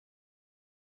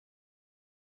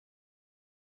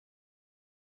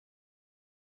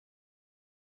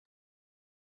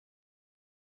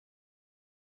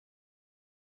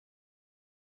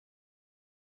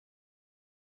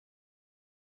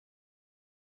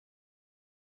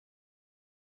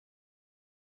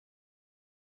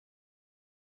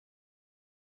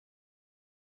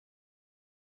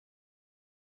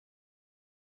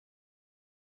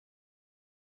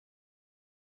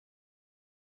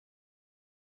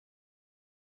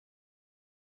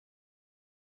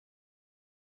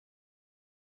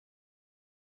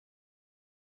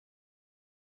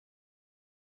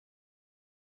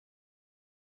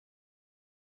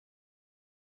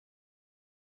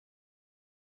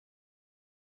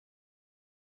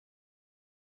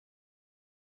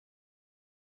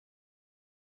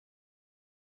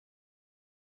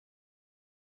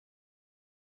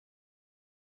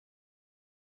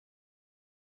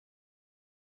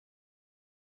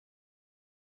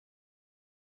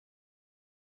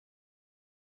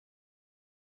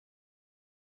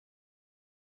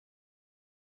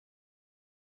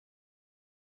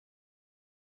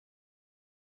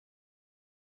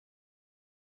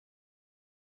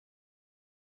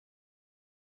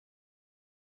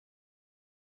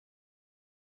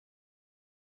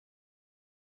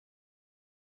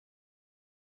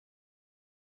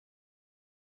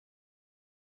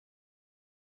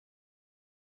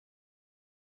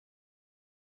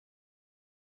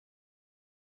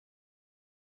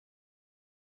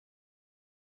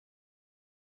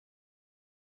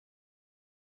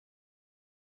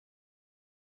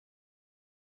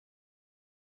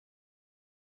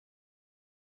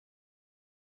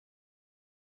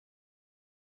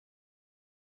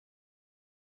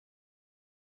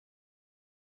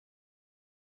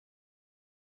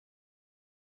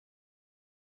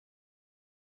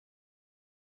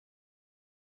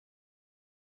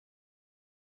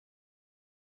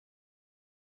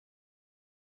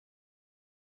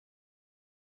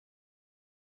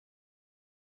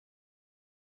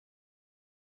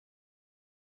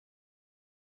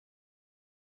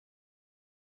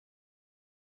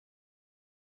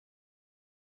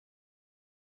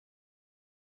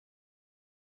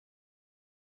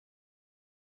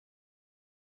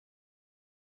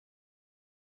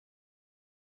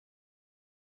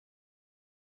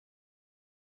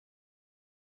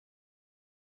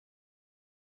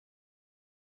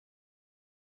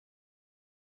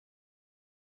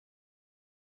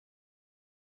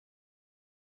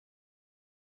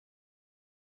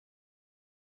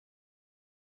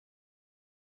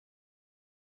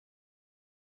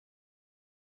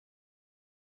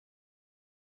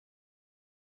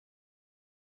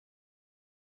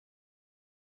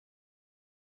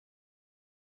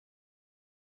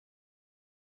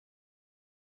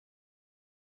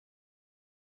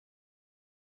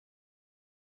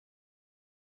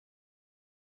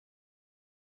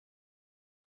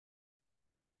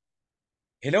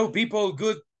Hello, people.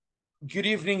 Good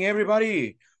evening,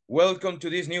 everybody. Welcome to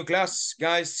this new class,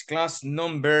 guys. Class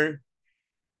number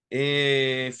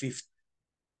 14.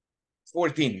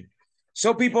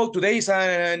 So, people, today is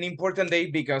an important day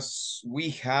because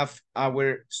we have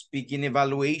our speaking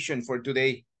evaluation for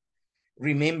today.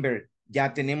 Remember, ya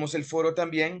tenemos el foro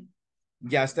también.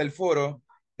 Ya está el foro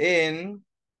en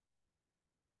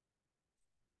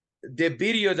the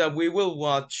video that we will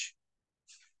watch.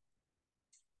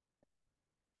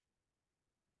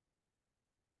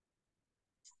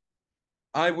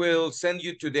 I will send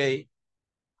you today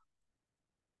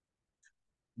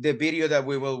the video that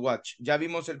we will watch. Ya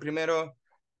vimos el primero.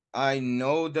 I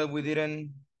know that we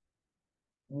didn't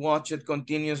watch it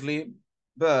continuously,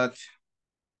 but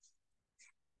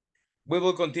we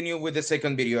will continue with the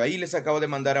second video. Ahí les acabo de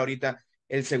mandar ahorita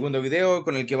el segundo video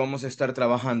con el que vamos a estar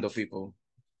trabajando, people.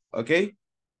 Okay?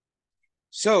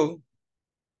 So,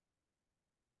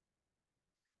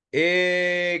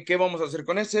 ¿qué vamos a hacer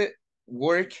con ese?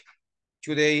 Work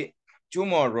today,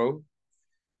 tomorrow,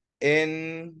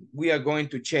 and we are going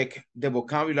to check the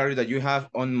vocabulary that you have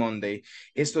on Monday.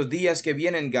 Estos días que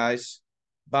vienen, guys,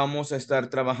 vamos a estar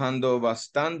trabajando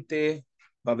bastante.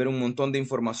 Va a haber un montón de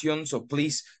información, so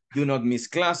please do not miss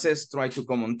classes. Try to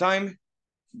come on time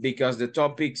because the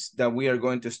topics that we are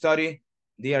going to study,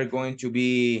 they are going to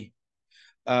be,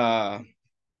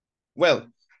 well,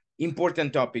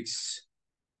 important topics.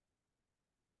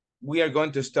 We are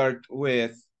going to start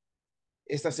with,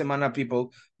 esta semana,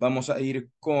 people, vamos a ir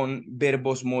con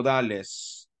verbos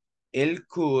modales. El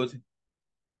could,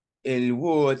 el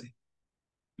would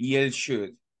y el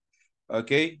should.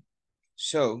 Okay?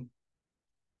 So,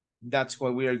 that's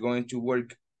what we are going to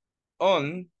work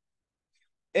on.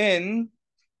 And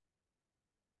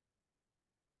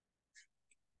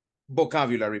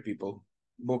vocabulary, people.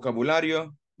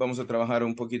 Vocabulario, vamos a trabajar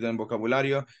un poquito en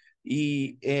vocabulario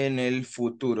y en el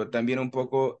futuro, también un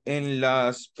poco en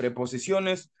las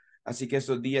preposiciones, así que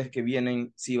estos días que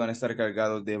vienen sí van a estar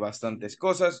cargados de bastantes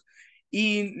cosas.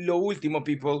 Y lo último,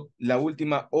 people, la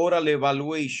última oral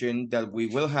evaluation that we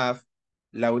will have,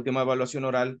 la última evaluación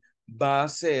oral va a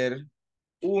ser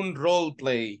un role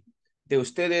play de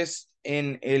ustedes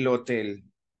en el hotel,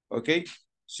 ¿ok?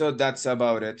 So that's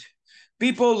about it.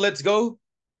 People, let's go.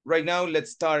 Right now, let's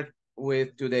start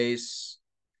with today's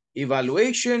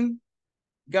evaluation.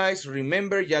 Guys,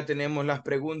 remember, ya tenemos las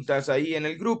preguntas ahí en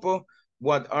el grupo.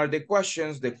 What are the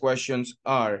questions? The questions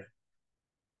are,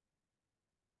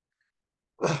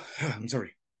 I'm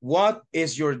sorry. What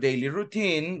is your daily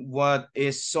routine? What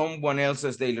is someone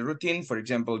else's daily routine? For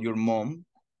example, your mom.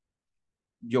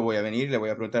 Yo voy a venir, le voy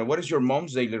a preguntar, what is your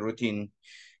mom's daily routine?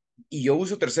 Y yo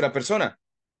uso tercera persona.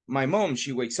 My mom,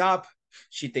 she wakes up,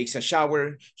 she takes a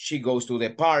shower, she goes to the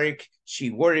park, she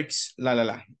works, la, la,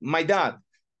 la. My dad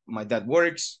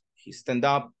works, he stand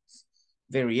up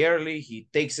very early, he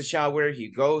takes a shower, he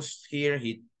goes here,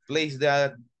 he plays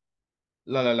that,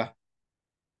 la, la, la.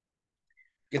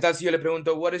 ¿Qué tal si yo le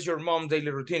pregunto, what is your mom's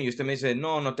daily routine? Y usted me dice,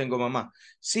 no, no tengo mamá.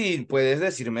 Sí, puedes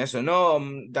decirme eso. No,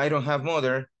 I don't have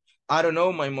mother. I don't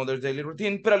know my mother's daily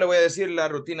routine, pero le voy a decir la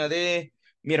rutina de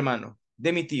mi hermano,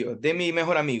 de mi tío, de mi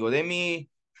mejor amigo, de mi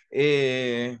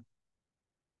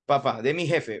papá, de mi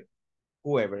jefe,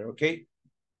 whoever, okay?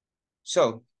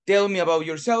 So, tell me about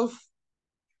yourself.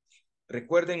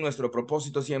 Recuerden, nuestro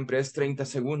propósito siempre es 30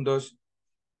 segundos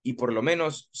y por lo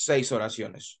menos 6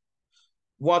 oraciones.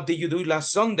 What did you do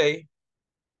last Sunday?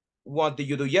 What did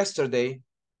you do yesterday?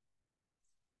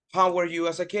 How were you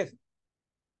as a kid?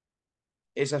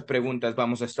 Esas preguntas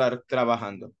vamos a estar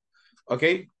trabajando. ¿Ok?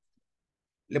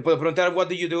 Le puedo preguntar, what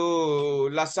did you do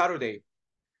last Saturday?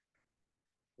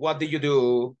 What did you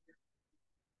do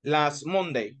last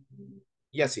Monday?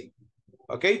 Y así.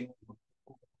 ¿Ok?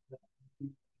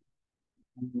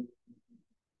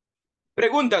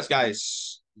 Preguntas,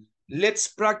 guys. Let's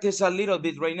practice a little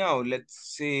bit right now.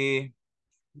 Let's see.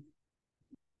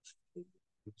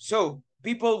 So,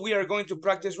 people, we are going to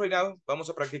practice right now. Vamos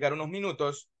a practicar unos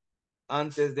minutos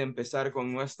antes de empezar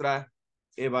con nuestra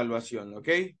evaluación, ¿ok?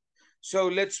 So,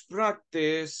 let's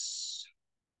practice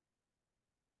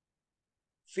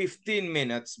 15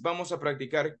 minutes. Vamos a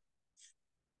practicar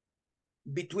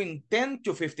between 10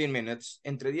 to 15 minutes,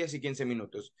 entre 10 y 15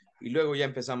 minutos. Y luego ya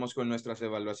empezamos con nuestras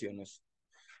evaluaciones.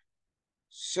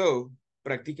 So,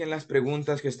 practiquen las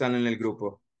preguntas que están en el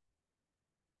grupo.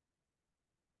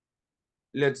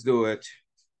 Let's do it.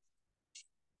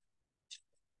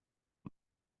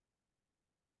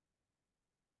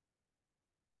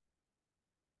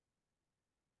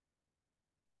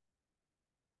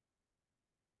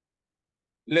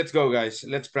 Let's go, guys.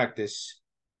 Let's practice.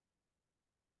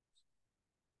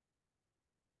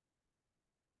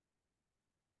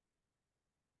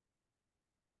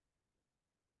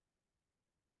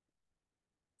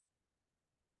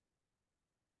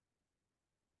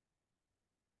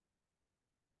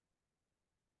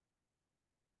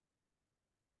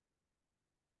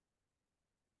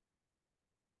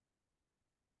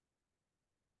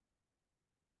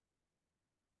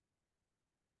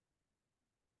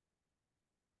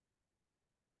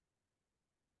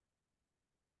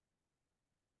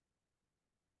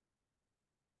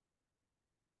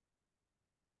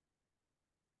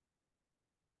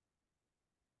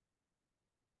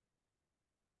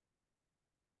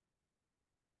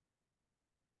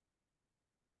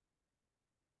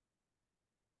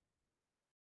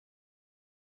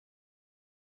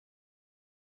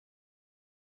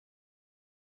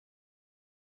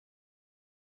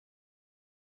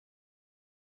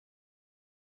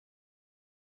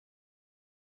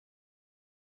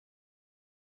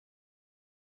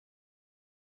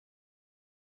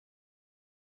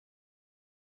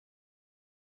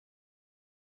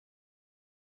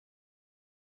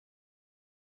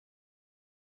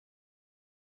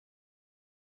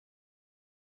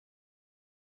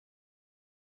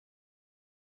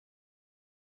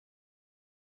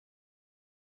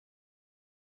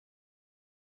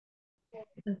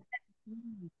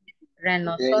 Para Okay.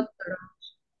 nosotros.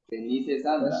 Denise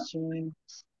Sandra. Question.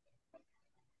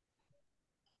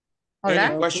 Any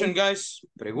Hola. question, Okay. guys?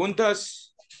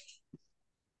 ¿Preguntas?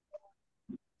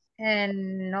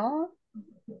 No.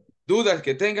 ¿Dudas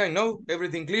que tengan? No?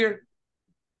 Everything clear?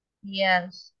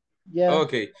 Yes. Yeah.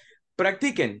 Ok.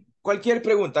 Practiquen. Cualquier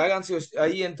pregunta. Háganse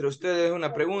ahí entre ustedes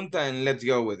una pregunta and let's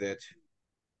go with it.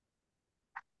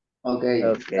 Okay.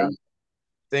 Okay.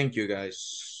 Thank you,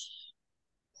 guys.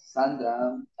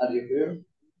 Sandra, are you here?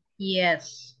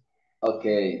 Yes.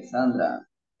 Okay, Sandra,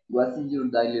 what is your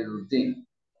daily routine?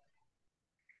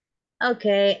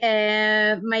 Okay.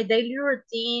 My daily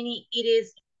routine, it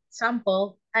is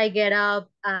simple. I get up.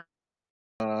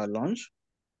 Lunch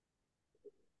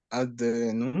at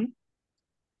the noon,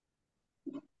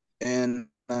 and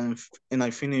I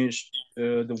finish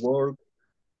the work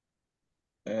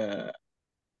uh,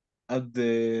 at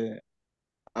the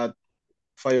at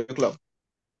 5 o'clock,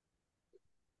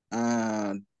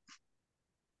 and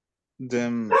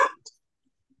then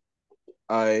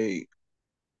I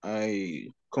I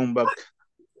come back.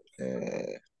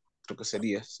 Creo que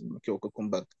sería, si no me equivoco, come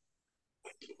back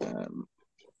um,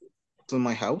 to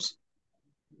my house.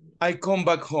 I come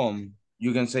back home.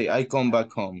 You can say I come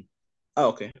back home.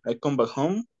 Okay. I come back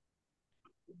home,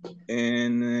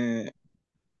 and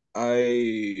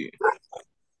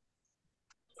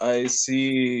I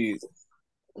see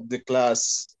the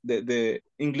class, the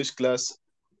English class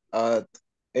at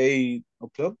 8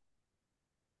 o'clock,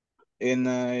 and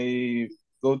I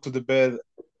go to the bed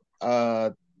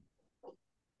at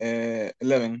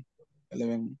 11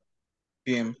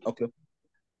 p.m. Okay,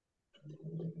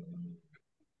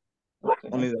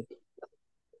 only Okay. that.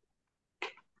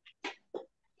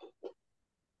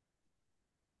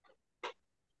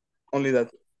 Only that.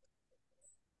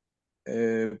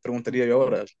 Preguntaría yo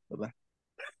ahora, ¿verdad?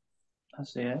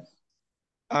 Así es.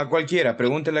 A cualquiera,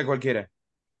 pregúntele a cualquiera.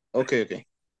 Ok, ok.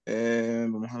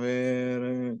 Vamos a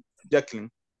ver. Jacqueline.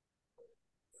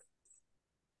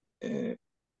 Eh,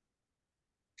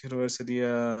 quiero ver,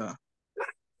 sería.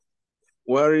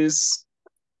 Where is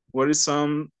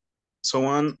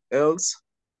someone else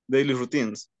daily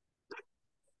routines?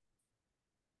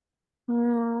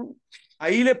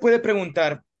 Ahí le puede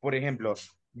preguntar, por ejemplo,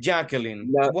 Jacqueline,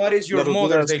 La, what is your la rutina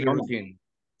mother's de su daily mamá. routine?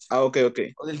 Ah, ok, ok.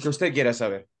 O del que usted quiera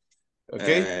saber. ¿Ok?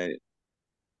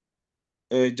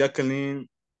 Eh, Jacqueline,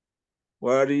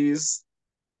 what is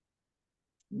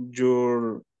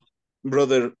your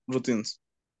brother routines?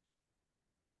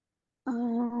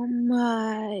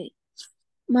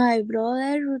 My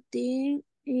brother routine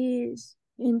is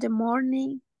in the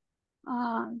morning.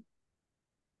 Um,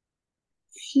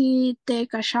 he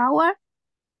take a shower.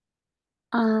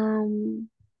 Um,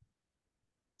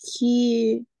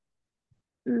 he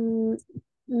mm,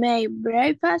 make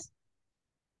breakfast.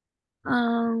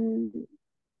 Um,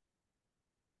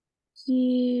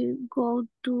 he go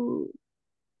to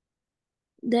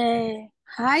the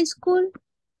high school.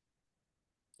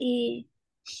 He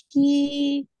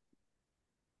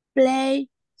play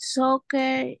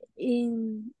soccer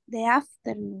in the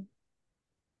afternoon.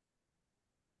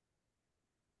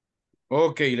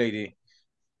 Ok, lady.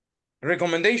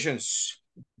 Recommendations.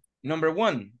 Number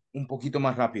one, un poquito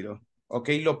más rápido. Ok,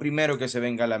 lo primero que se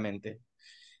venga a la mente.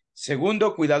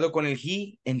 Segundo, cuidado con el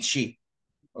he and she.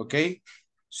 Ok.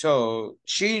 So,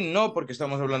 she no, porque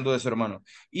estamos hablando de su hermano.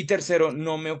 Y tercero,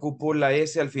 no me ocupó la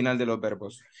S al final de los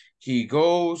verbos. He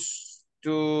goes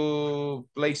to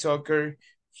play soccer.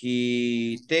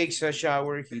 He takes a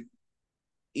shower. He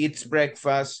eats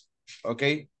breakfast. Ok.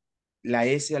 La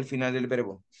S al final del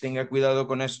verbo. Tenga cuidado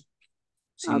con eso.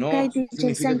 Si no, Okay, teacher,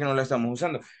 significa thank que you. no la estamos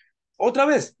usando. Otra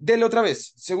vez, dele otra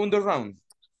vez. Segundo round.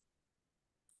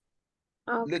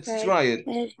 Let's Okay. try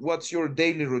it. What's your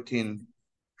daily routine?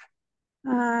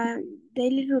 Uh,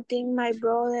 Daily routine, my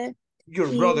brother Your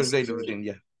brother's is daily routine,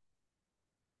 yeah.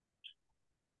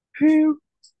 he,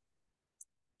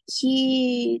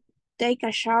 he take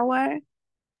a shower.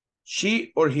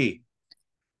 She or he?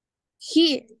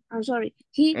 I'm sorry,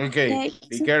 he Okay, takes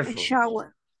be a careful.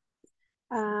 shower.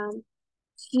 Um,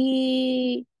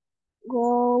 he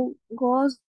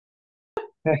goes.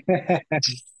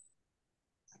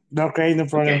 Okay, no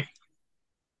problem. Okay.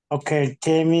 Okay,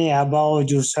 tell me about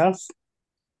yourself.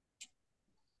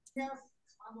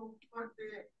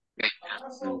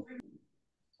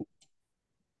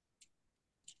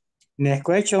 Next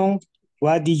question.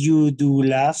 What did you do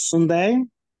last Sunday?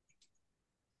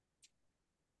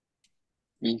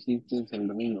 Hiciste el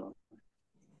domingo.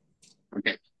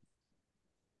 Okay.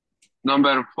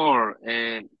 Number 4,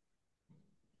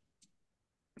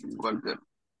 Walter.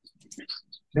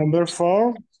 Number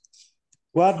 4.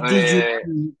 What did you Uh,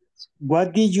 do?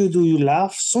 What did you do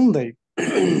last Sunday?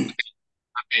 okay.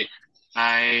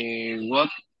 I woke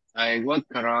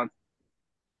up.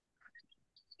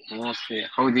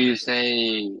 How do you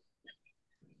say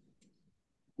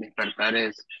despertar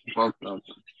is woke up?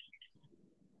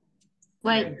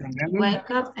 Wake,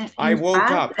 wake up I in woke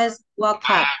Spanish up. is woke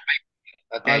up.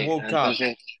 I Okay, woke up.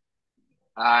 entonces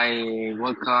I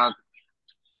woke up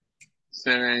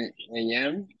 7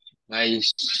 a.m. I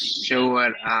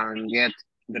shower and get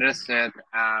dressed at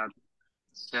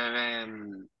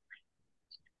 7:10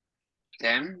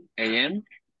 a.m.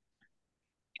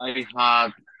 I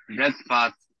had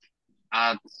breakfast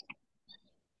at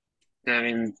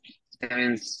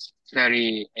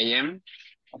 7:30 a.m.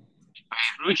 I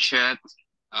rushed at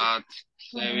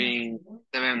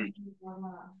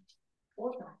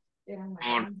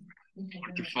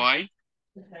 7:45.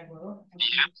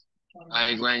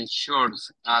 I went short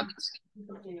at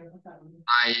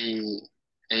 9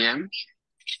 a.m.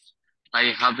 I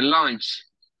had lunch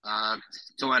at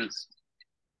 12.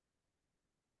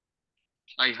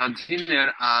 I had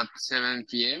dinner at 7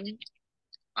 p.m.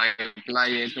 I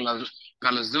played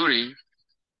Call of Duty.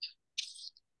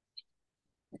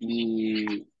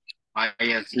 The, I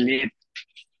sleep.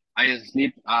 I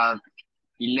sleep at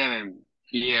 11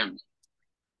 p.m.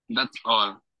 That's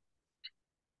all.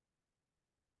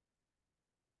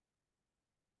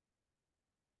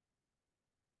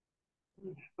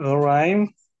 All right.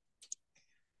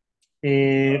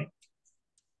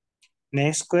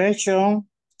 Next question.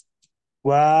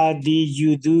 What did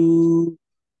you do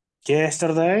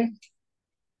yesterday?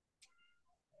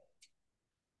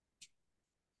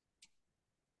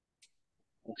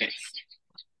 Okay.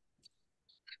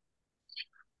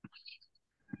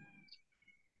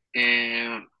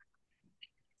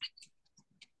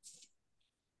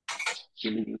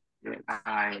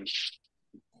 I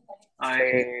I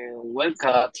woke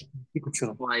up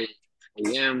 5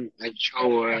 a.m. I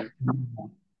shower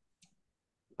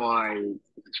 5:20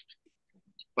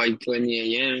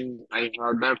 a.m. I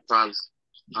had breakfast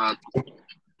at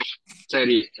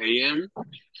 30 a.m.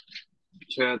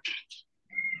 Chat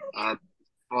at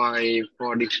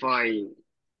 5:45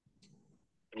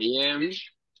 a.m.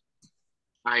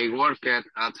 I worked at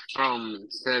from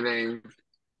 7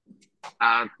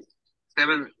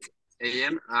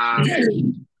 a.m. at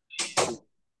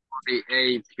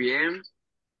 8 p.m.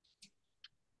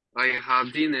 I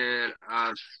have dinner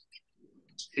at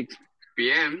 6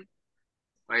 p.m.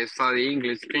 I study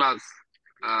English class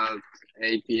at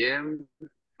 8 p.m.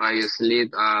 I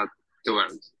sleep at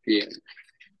 12 p.m.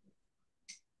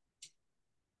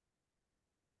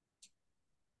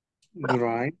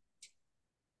 Right.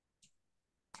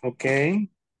 Okay.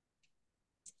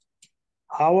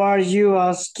 How are you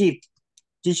a skip?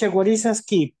 Teacher, what is a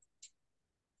skip?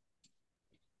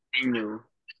 Niño.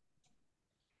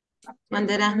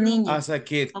 Cuando eras niño. As a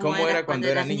kid. ¿Cómo ¿Cómo eras era cuando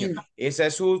era niño? niño? Esa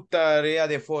es su tarea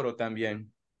de foro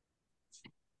también.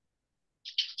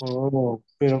 Oh,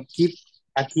 pero keep,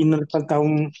 aquí no le falta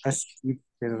un a skip,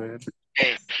 pero ver.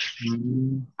 Hey,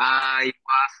 Mm, I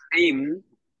was him.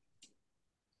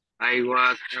 I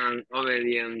was an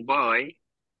obedient boy.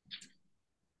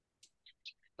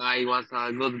 I was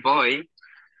a good boy.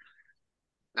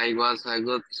 I was a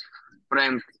good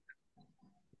friend.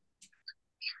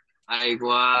 I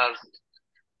was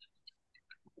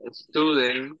a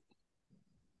student.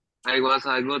 I was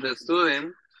a good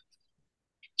student.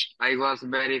 I was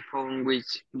very fun with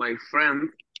my friend.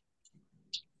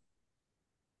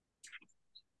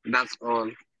 That's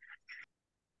all.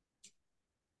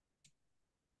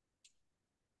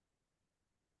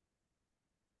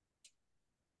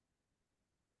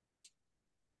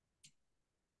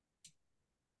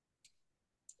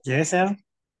 yes, sir.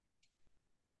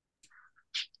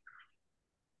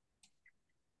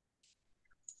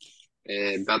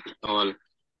 That's all.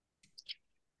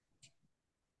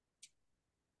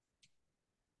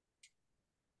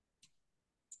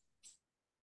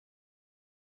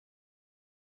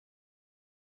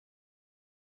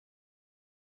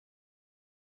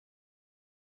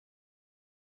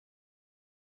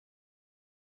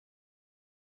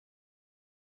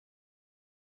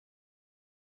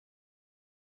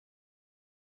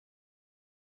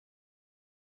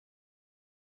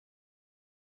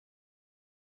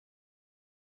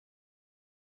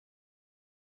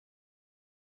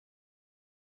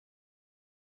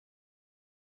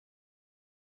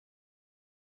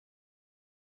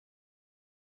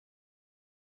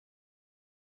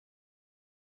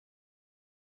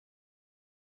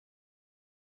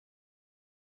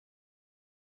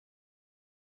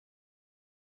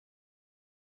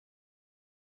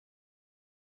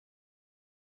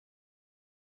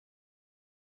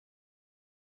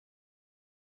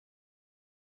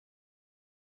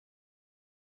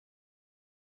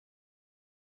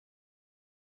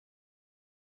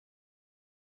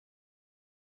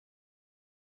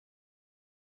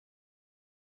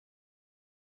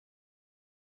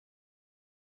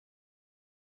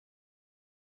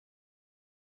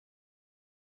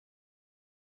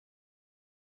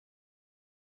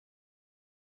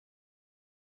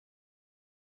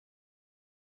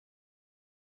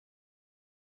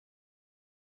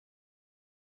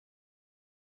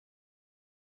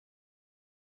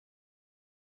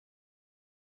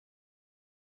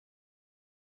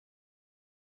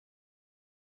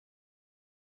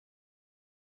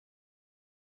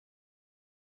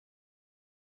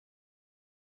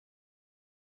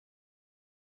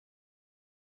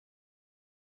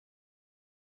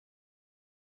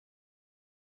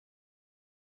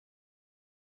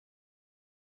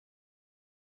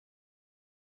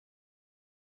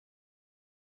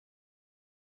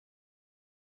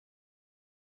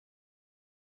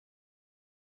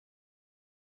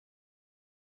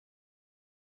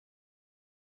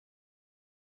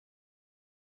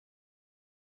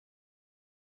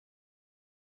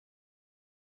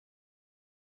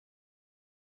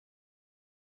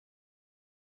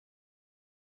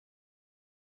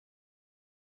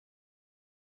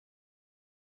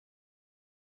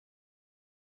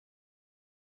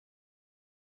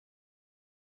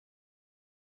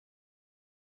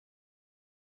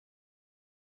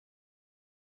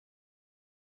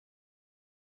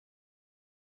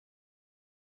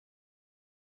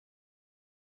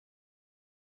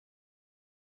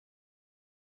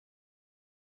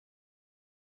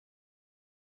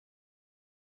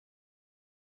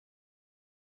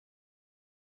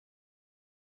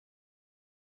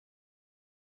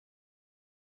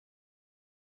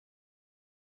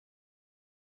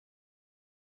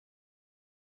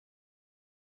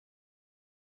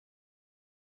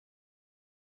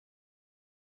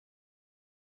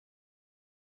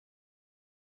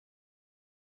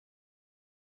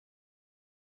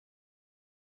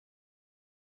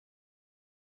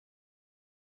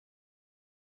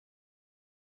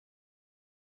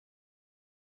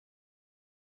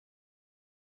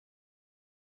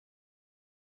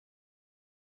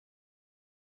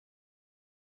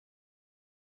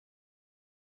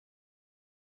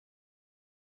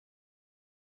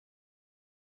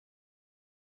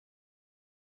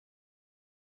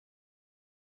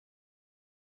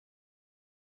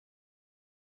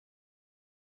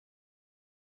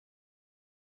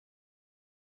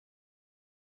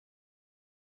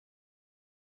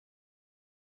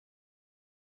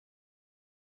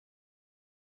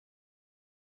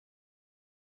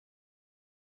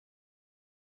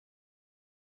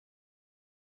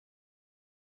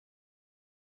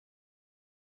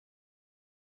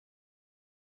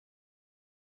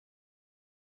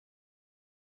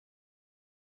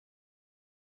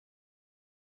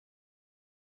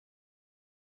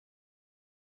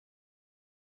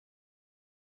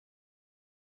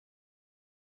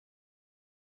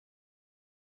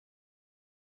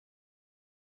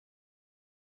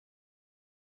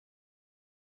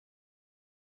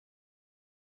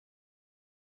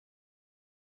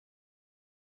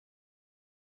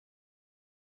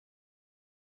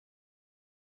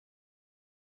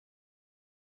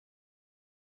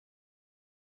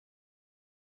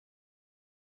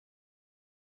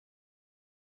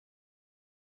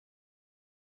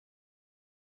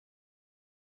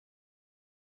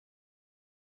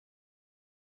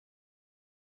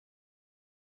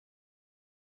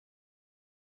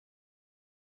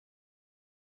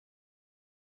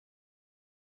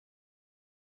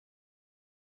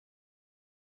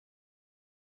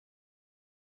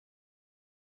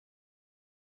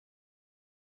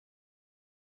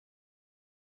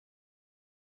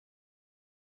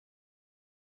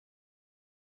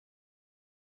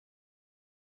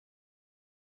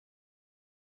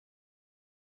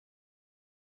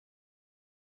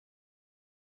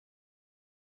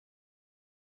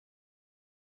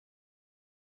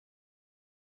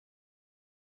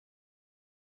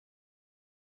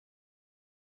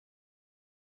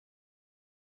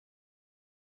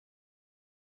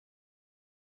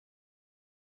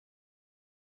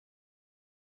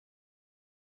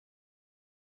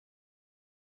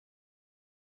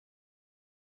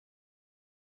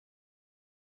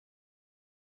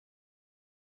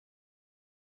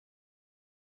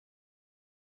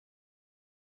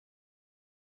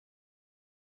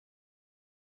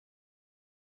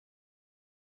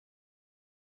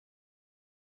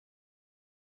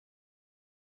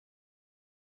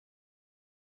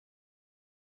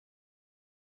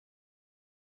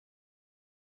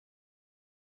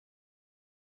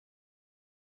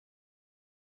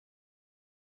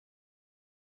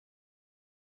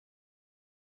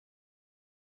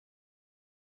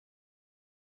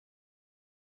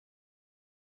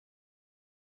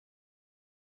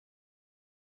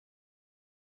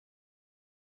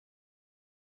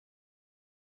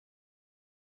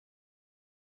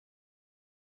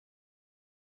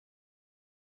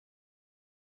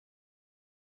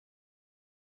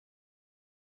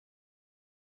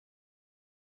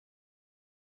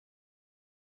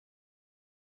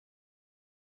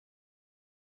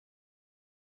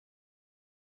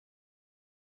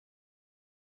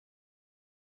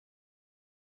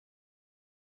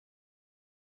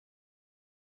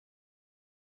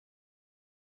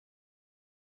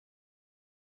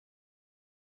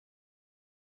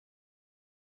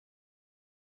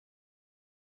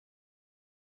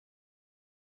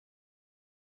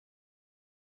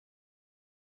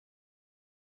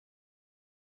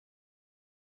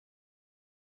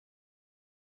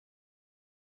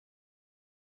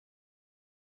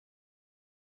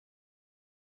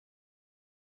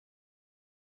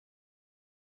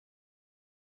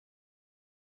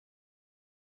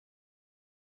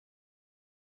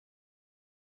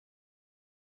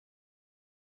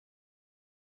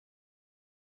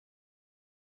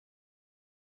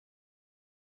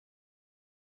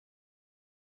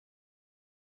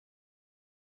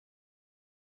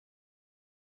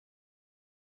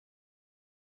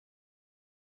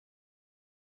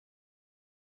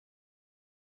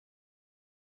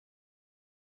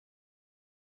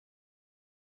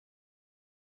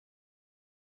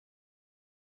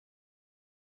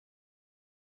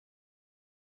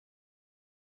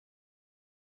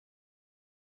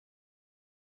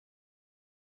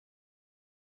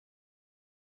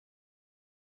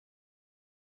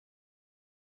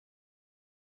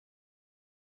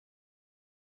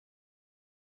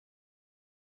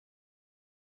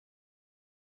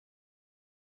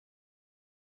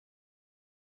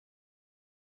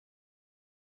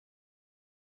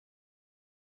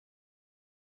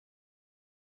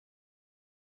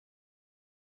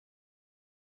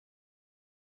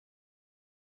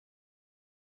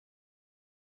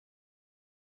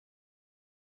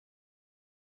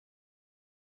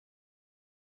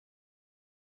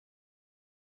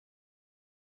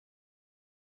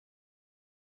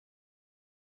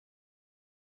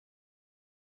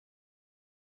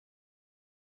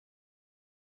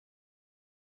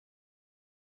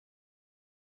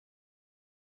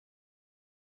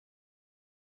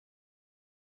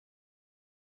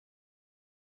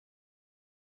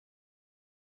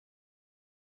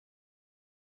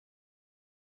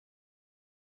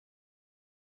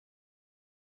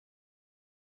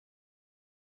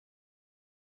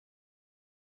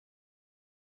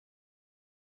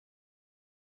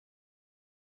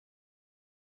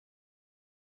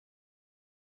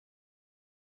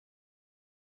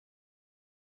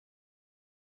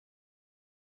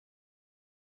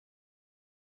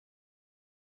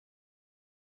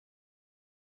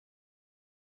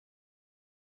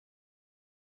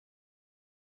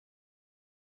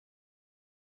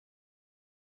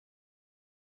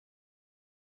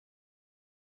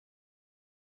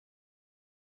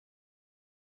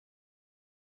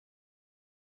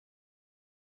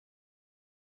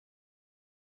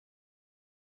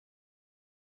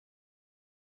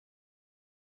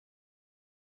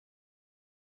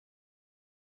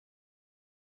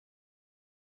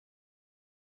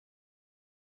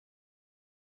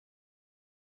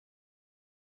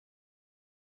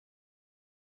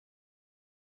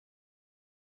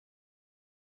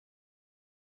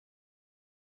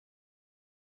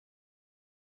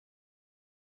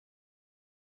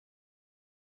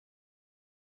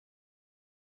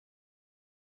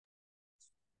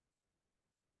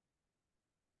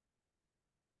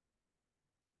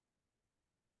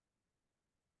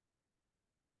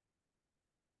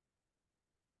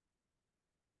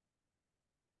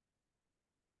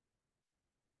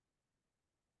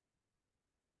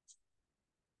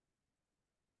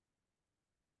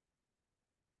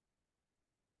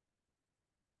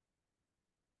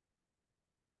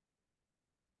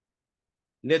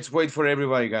 Let's wait for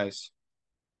everybody, guys.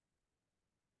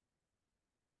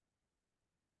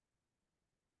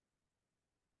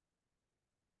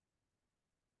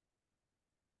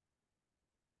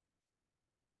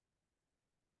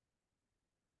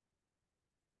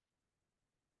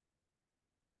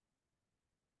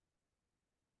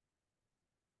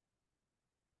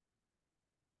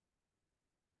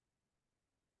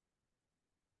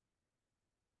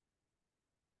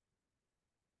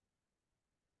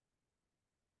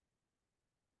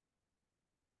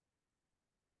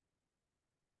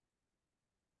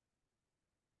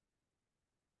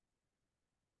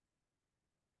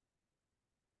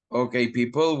 Okay,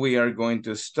 people, we are going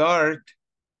to start.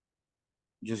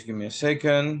 Just give me a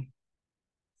second.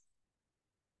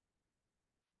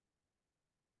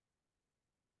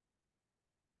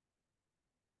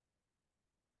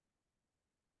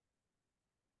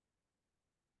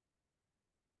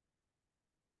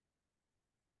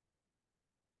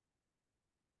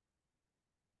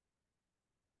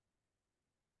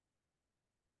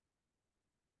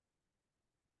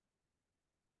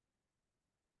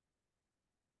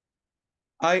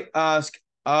 I ask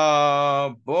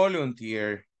a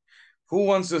volunteer who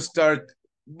wants to start.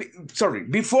 Sorry,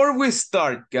 before we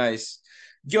start, guys,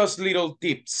 just little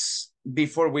tips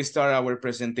before we start our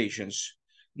presentations.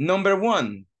 Number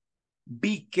one,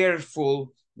 be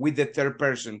careful with the third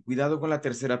person. Cuidado con la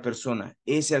tercera persona.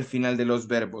 Ese al final de los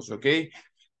verbos, ¿ok?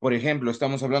 Por ejemplo,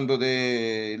 estamos hablando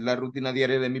de la rutina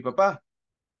diaria de mi papá.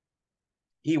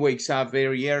 He wakes up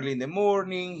very early in the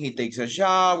morning. He takes a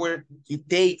shower.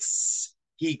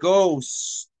 He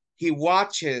goes, he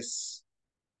watches,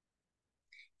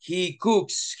 he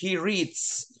cooks, he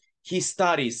reads, he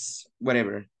studies,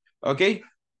 whatever. ¿Ok?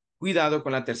 Cuidado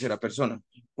con la tercera persona.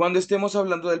 Cuando estemos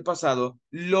hablando del pasado,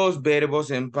 los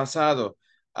verbos en pasado.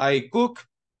 I cook,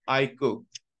 I cook.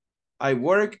 I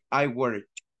work, I work.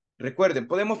 Recuerden,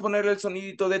 podemos ponerle el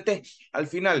sonidito de T al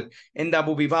final, en that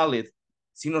will be valid.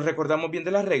 Si nos recordamos bien de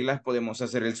las reglas, podemos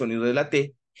hacer el sonido de la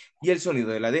T y el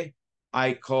sonido de la D.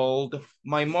 I called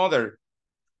my mother.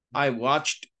 I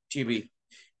watched TV.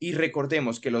 Y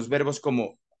recordemos que los verbos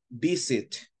como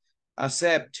visit,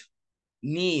 accept,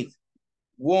 need,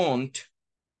 want,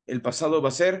 el pasado va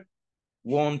a ser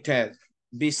wanted,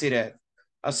 visited,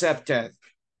 accepted,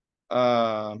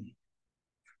 and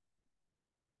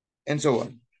so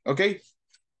on. ¿Ok?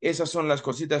 Esas son las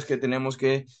cositas que tenemos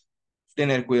que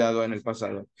tener cuidado en el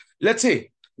pasado. Let's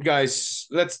see, guys.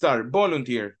 Let's start.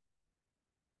 Volunteer.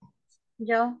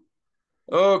 Yo.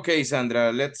 Okay,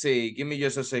 Sandra. Let's see. Give me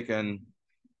just a second.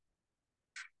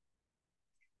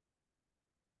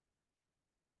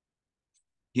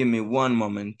 Give me one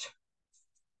moment.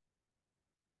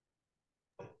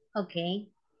 Okay.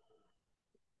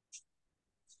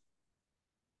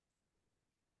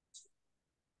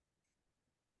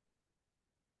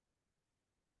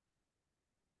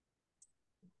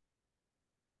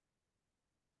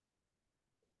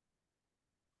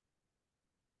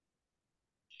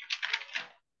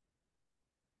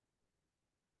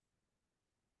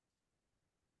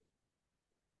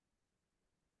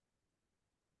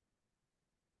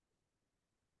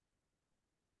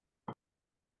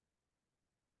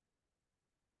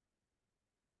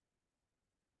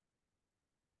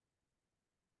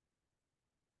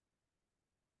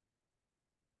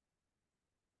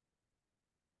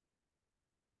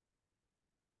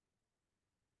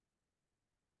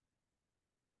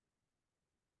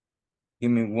 Give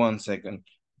me one second.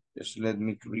 Just let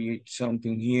me create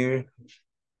something here.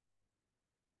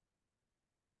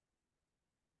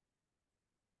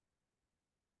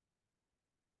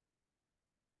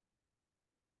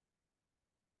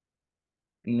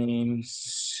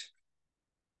 Names.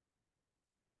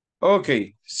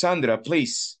 Okay, Sandra,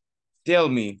 please tell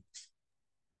me,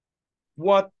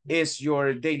 what is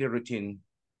your daily routine?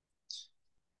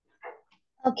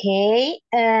 Okay.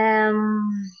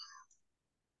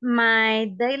 My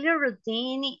daily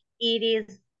routine, it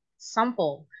is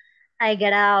simple. I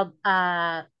get up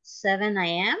at 7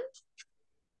 a.m.,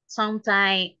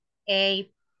 sometimes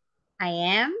 8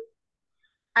 a.m.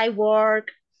 I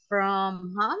work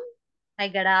from home. I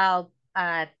get up,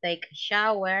 take a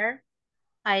shower.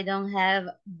 I don't have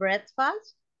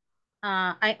breakfast.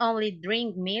 I only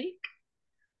drink milk.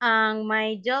 And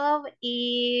my job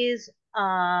is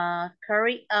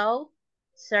carry out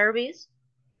service,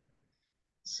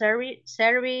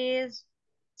 service.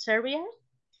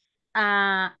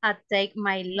 I take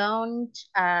my lunch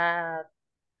at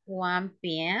 1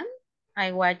 p.m.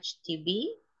 I watch TV.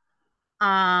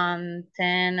 And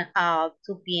then at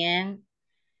 2 p.m.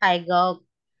 I go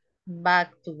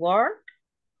back to work.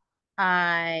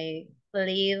 I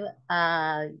leave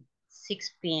at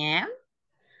 6 p.m.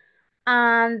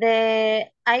 And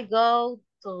I go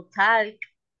to talk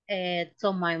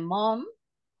to my mom.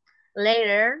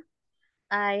 Later,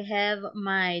 I have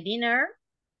my dinner,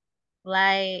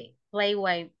 play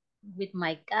with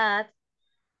my cat,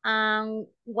 and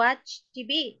watch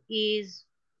TV is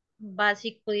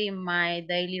basically my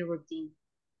daily routine.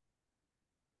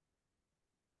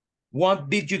 What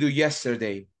did you do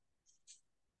yesterday?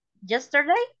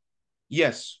 Yesterday,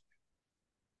 Yes.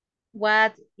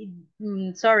 what,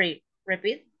 sorry,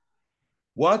 repeat.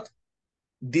 What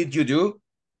did you do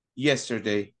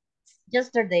yesterday?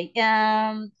 Yesterday,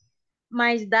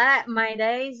 my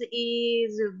days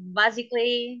is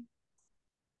basically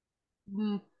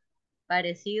mm,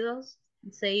 parecidos.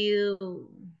 Say you,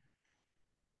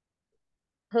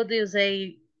 how do you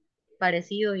say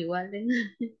parecidos iguales?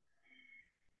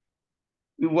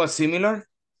 It was similar?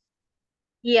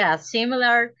 Yeah,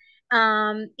 similar.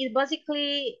 It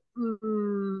basically,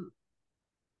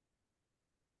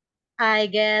 I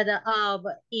get up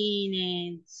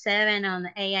in 7 on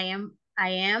a.m. I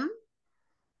am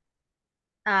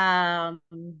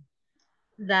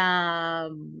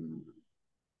the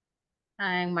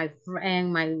and my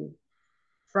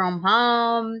from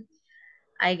home.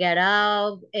 I get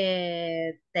up,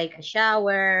 take a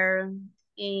shower.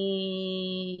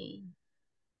 eh,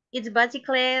 it's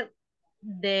basically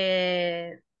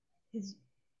the it's,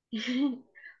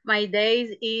 my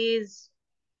days is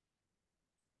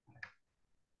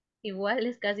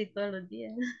iguales casi todos los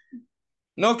días.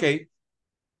 Okay.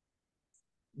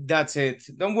 That's it.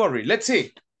 Don't worry. Let's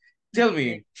see. Tell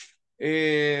me.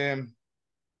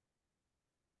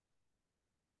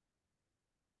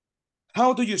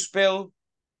 How do you spell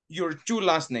your two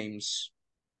last names?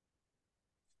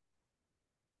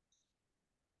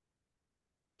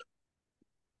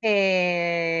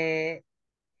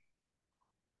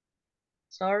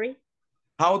 Sorry,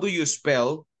 How do you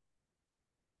spell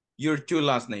your two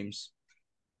last names?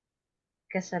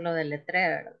 que se lo deletreo,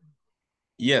 ¿verdad?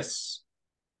 Yes.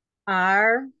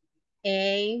 RAM,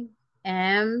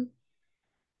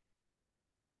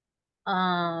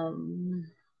 um,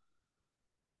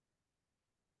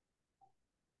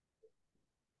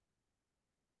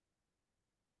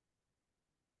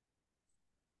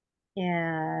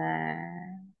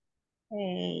 yeah,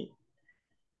 A,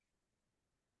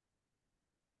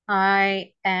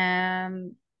 I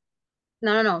am,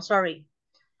 no, sorry.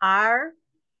 RAMUR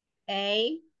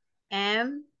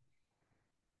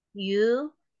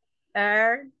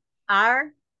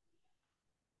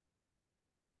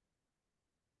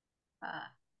uh,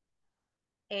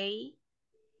 A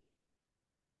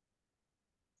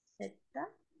Z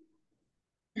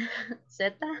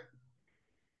Z.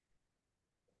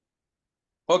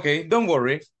 Okay, don't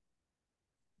worry.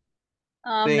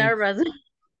 I'm Thank nervous.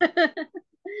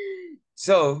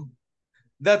 So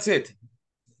that's it.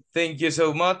 Thank you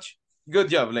so much. Good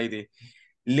job, lady.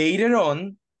 Later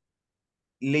on,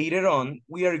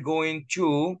 we are going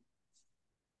to,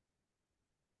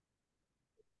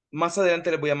 más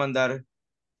adelante les voy a mandar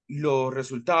los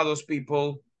resultados,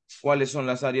 people, cuáles son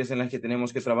las áreas en las que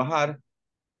tenemos que trabajar,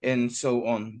 and so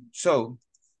on. So,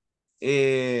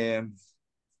 ahí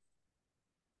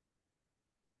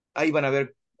van a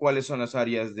ver cuáles son las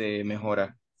áreas de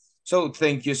mejora. So,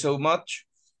 thank you so much.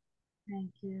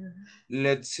 Thank you.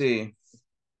 Let's see.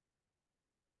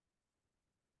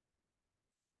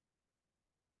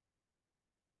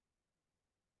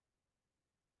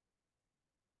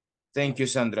 Thank you,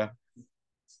 Sandra.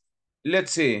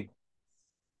 Let's see.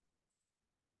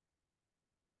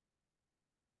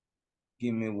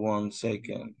 Give me 1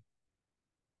 second.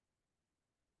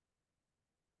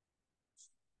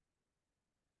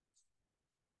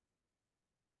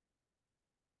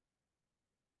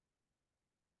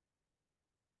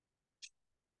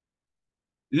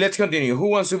 Let's continue. Who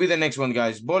wants to be the next one,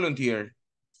 guys? Volunteer.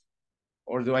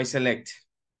 Or do I select?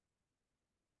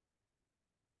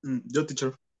 Yo,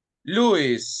 teacher.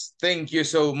 Luis, thank you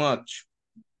so much.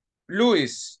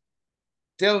 Luis,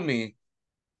 tell me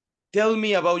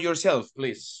about yourself,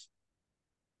 please.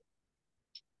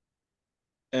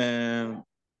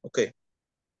 Okay.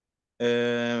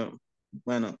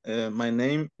 Bueno, my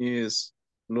name is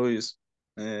Luis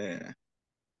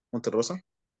Monterrosa.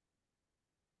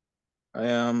 I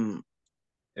am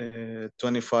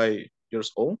 25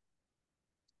 years old,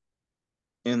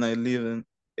 and I live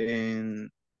in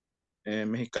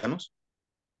Mexicanos,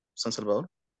 San Salvador.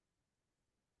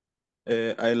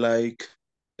 I like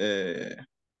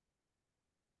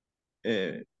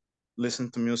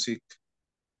listen to music,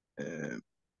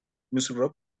 music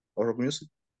rock or rock music.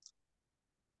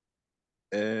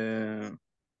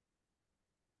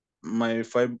 My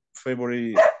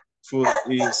favorite food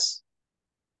is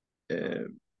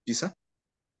pizza.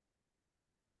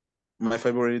 My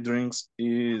favorite drinks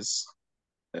is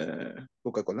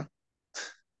Coca-Cola.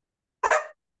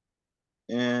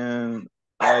 And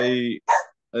I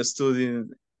studied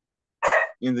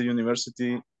in the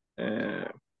university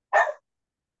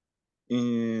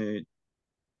in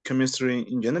chemistry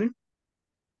engineering.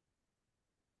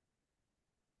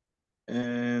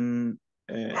 And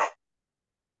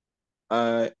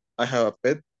I have a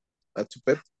pet, a two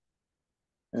pet.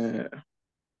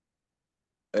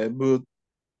 Both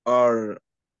are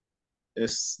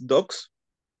dogs.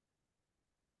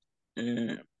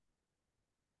 Uh,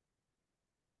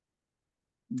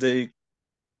 they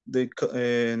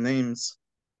names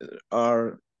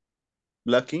are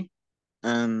Lucky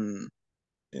and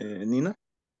Nina,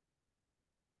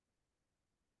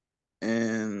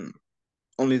 and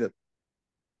only that.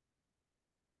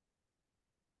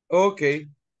 Okay.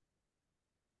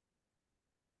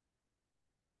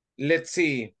 Let's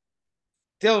see.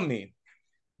 Tell me,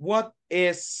 what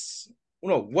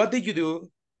did you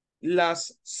do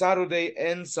last Saturday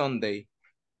and Sunday?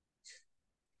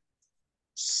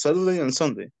 Saturday and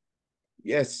Sunday.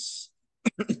 Yes.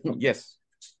 Yes.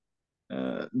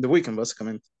 The weekend,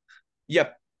 básicamente.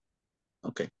 Yep.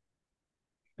 Okay.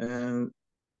 And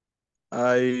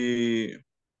I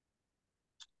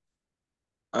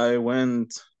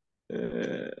went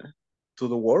to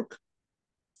the work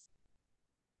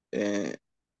in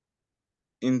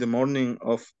the morning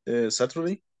of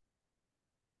Saturday,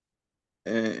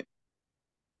 and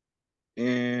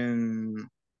and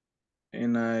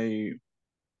I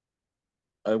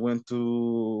went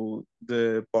to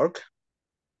the park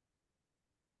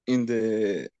in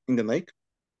the night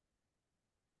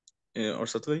or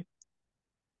Saturday,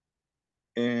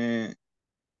 and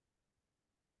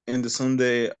in the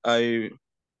Sunday I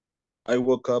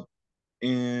woke up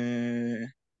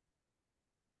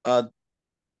at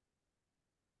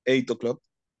 8 o'clock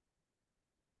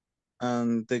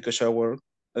and take a shower.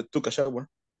 Took a shower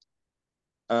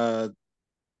at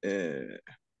uh,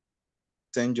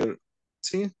 10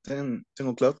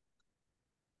 o'clock.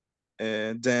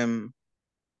 Then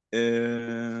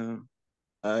uh,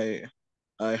 I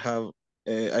I had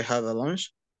a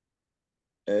lunch,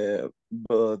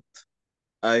 but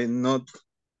I not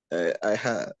I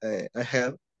had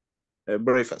a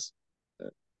breakfast. Uh,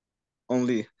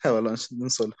 Only have a lunch, then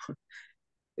solo.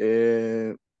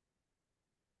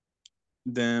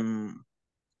 Then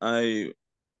I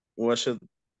watched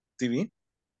TV,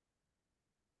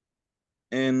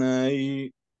 and uh,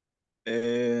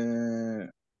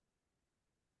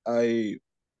 I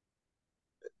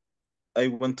I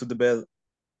went to the bed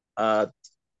at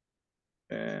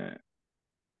uh,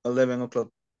 11 o'clock.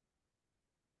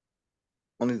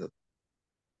 Only that.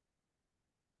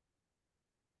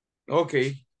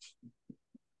 Okay.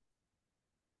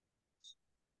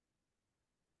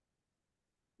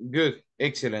 Good.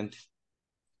 Excellent.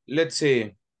 Let's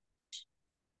see.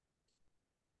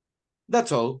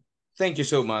 That's all. Thank you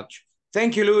so much.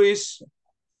 Thank you, Luis.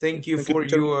 Thank you Thank you, for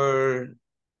teacher. your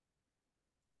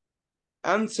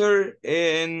answer.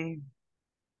 And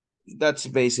that's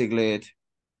basically it.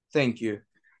 Thank you.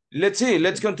 Let's see.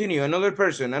 Let's continue. Another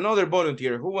person, another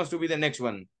volunteer. Who wants to be the next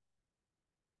one?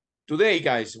 Today,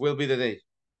 guys, will be the day.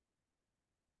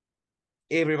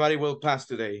 Everybody will pass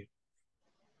today.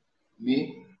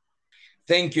 Me?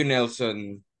 Thank you,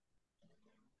 Nelson.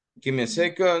 Give me a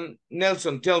second.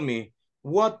 Nelson, tell me,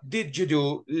 what did you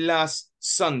do last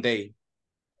Sunday?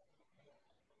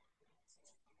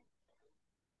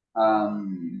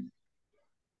 Um,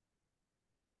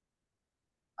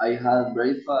 I had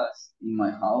breakfast in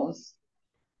my house,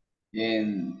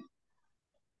 and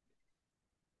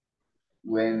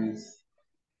when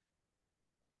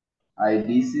I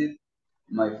visit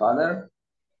my father,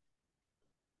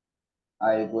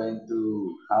 I went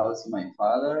to house my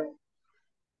father.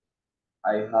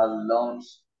 I had lunch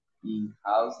in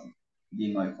house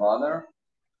with my father,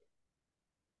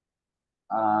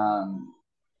 and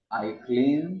I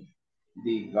cleaned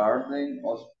the garden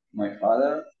of my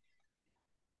father.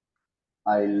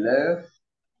 I left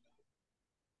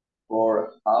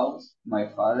for house my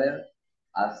father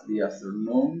as the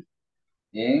afternoon,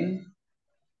 and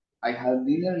I had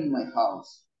dinner in my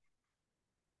house.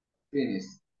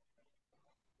 Finished.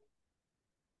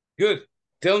 Good.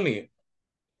 Tell me,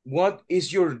 what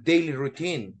is your daily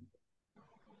routine?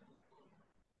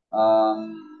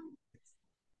 Um,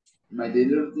 my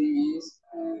daily routine is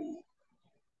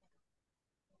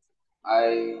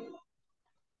I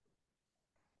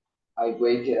I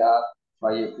wake up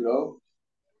 5 o'clock.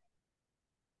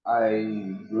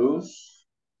 I brush.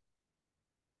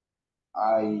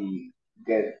 I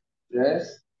get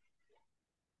dressed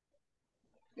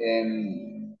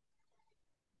and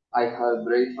I have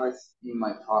breakfast in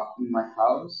my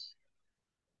house.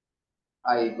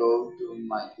 I go to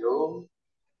my job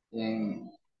and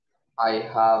I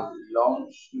have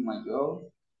lunch in my job.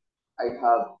 I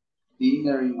have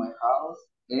dinner in my house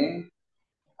and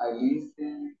I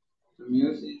listen to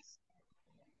music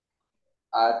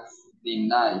at the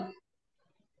night.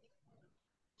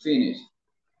 Finish.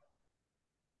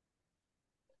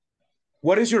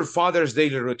 What is your father's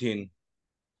daily routine?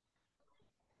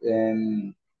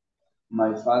 And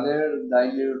my father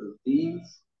daily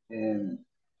routines and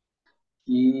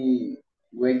he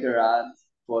wake up at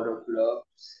 4 o'clock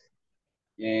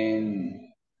and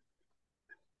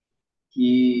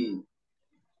he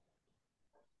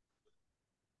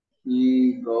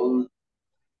he goes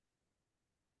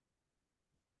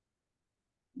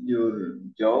your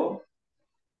job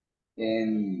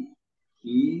and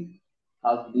he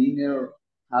have dinner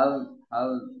have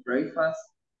breakfast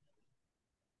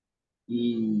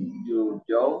in your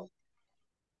job.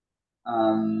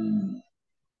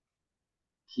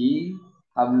 He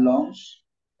have lunch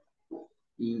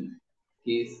in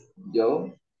his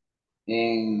job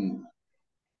and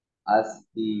as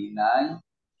the night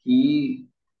he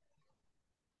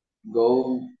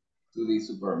go to the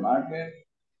supermarket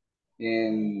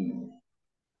and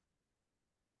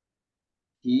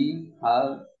he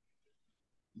have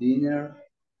dinner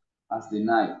as the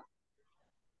night.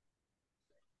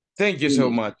 Thank you so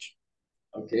Finish. much.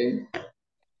 Okay.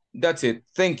 That's it.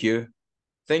 Thank you.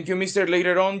 Thank you, Mr.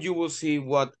 Later on, you will see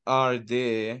what are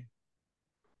the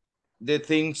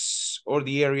things or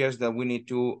the areas that we need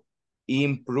to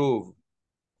improve.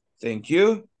 Thank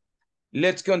you.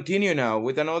 Let's continue now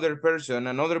with another person,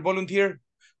 another volunteer.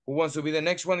 Who wants to be the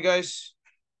next one, guys?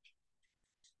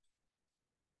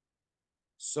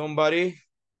 Somebody?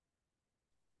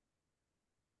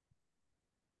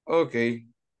 Okay.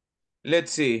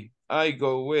 Let's see. I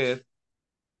go with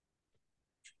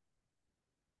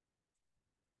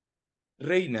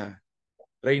Reina.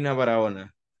 Reina Barahona.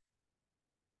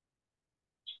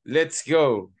 Let's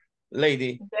go,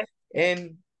 lady.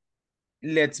 And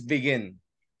let's begin.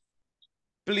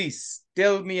 Please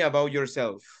tell me about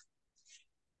yourself.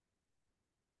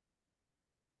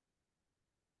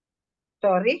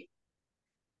 Sorry.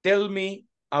 Tell me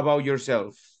about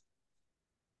yourself.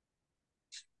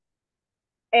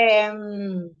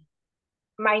 Um,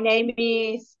 my name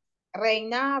is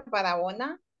Reina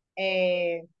Barahona.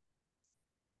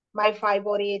 My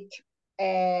favorite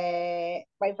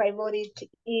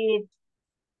is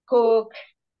cook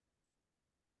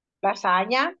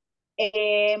lasagna.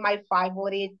 My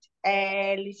favorite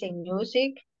listen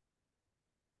music.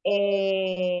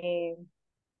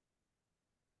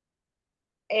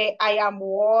 I am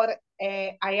work.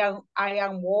 I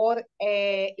am work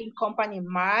in company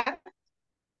Mar.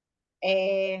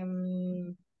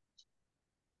 I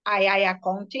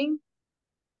accounting.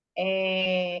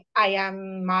 I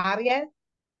am married.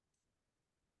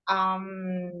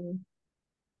 Um,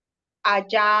 I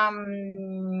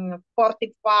am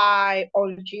 45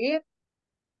 old year.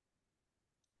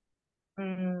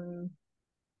 Mm,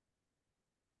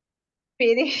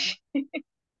 finish.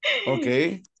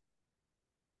 Okay.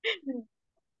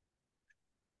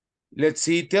 Let's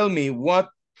see. Tell me, what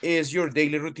is your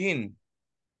daily routine?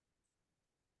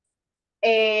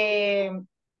 Um,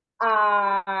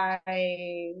 I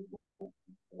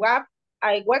wake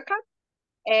I wake up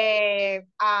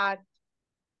at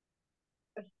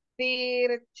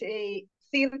 30,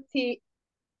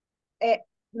 uh,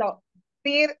 no,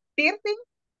 30.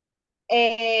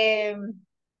 Um,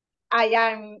 I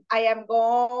am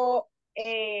go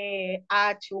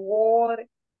at work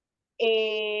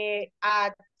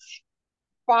at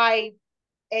 5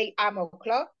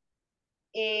 o'clock.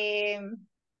 Um,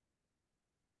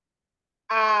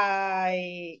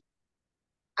 I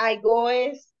I go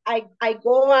is I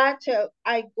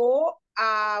go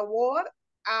work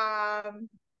um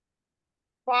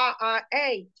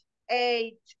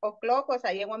 8 o'clock, o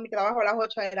sea, llego a mi trabajo a las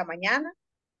 8 de la mañana.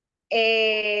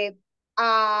 Eh,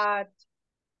 at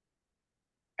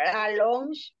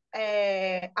lunch,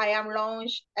 I am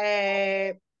lunch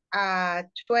at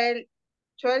 12,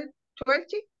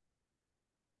 20.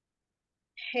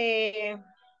 Eh,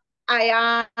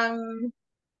 I am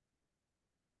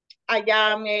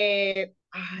ay,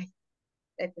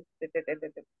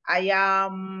 I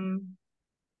am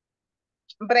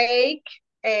break.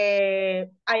 I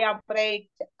am break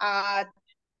at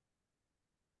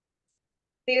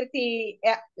 30,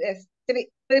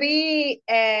 3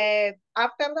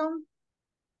 afternoon.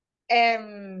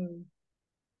 Um,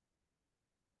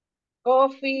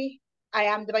 coffee. I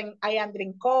am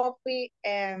drink coffee,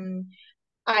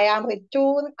 I am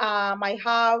return my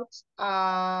house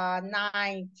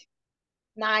 9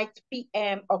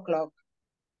 p.m. o'clock.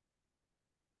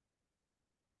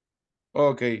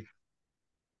 Okay.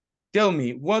 Tell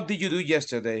me, what did you do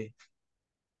yesterday?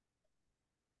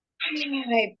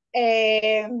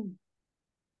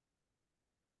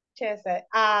 Just,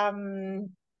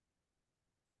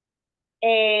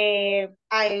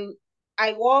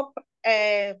 I woke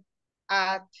at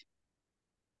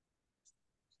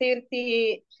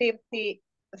 3:30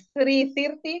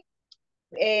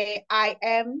 I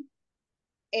am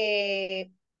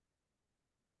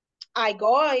I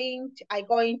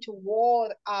going to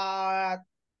work at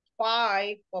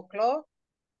 5 o'clock.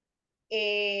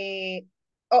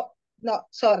 Oh no,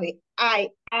 sorry. I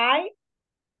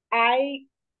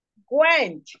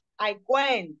went. I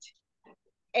went.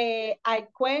 I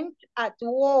went at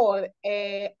work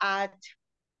at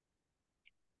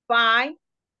 5.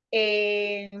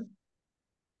 And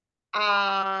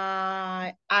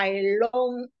I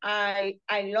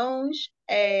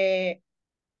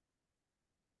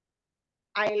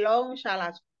launch a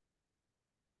las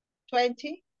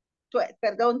 20,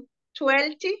 perdón,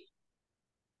 20.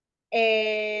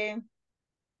 And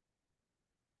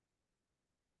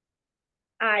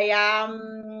I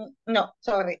am, no,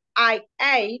 sorry. I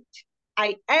ate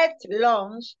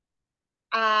lunch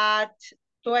at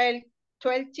 12,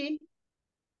 20,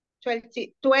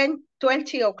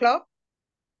 20 o'clock.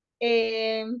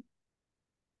 And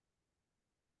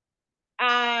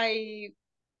I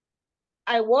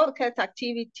work at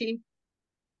activity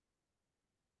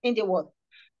in the work.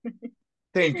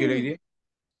 Thank you, lady.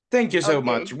 Thank you so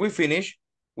much. Okay. We finish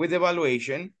with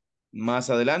evaluation. Más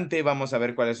adelante vamos a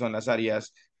ver cuáles son las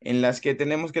áreas en las que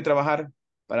tenemos que trabajar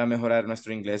para mejorar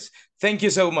nuestro inglés. Thank you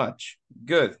so much.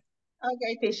 Good.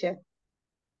 Okay, teacher.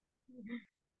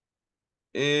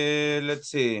 Let's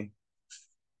see.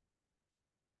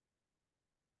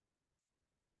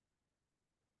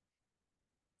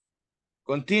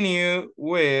 Continue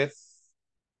with,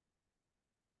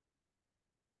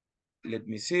 let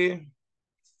me see.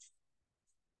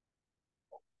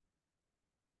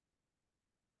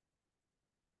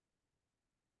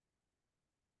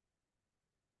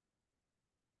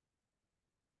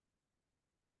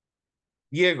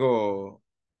 Diego,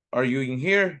 are you in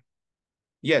here?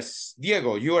 Yes,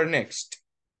 Diego, you are next.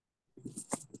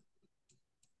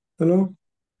 Hello.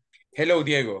 Hello,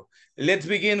 Diego. Let's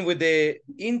begin with the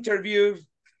interview.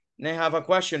 And I have a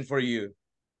question for you.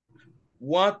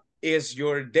 What is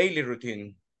your daily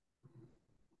routine?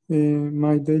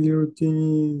 My daily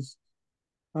routine is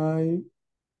I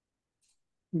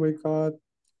wake up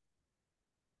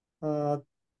at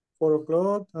 4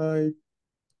 o'clock. I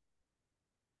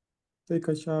take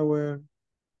a shower.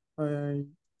 I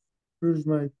brush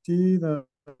my teeth. I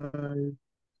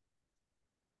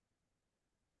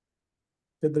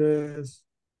get dressed.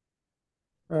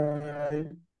 I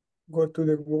go to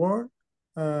the work.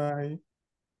 I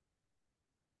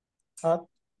have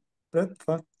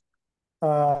breakfast.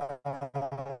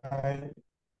 I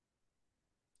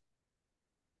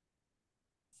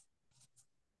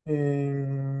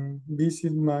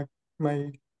visit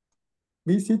my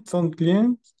visit some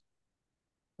clients.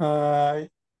 I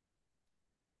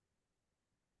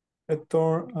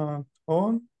return at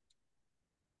home.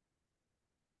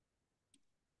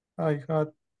 I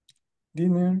had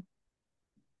dinner.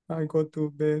 I go to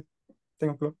bed 10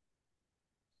 o'clock.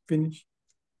 Finish.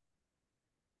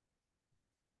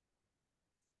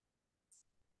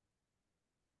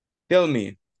 Tell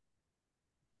me,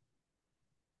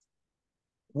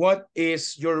 what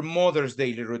is your mother's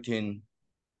daily routine?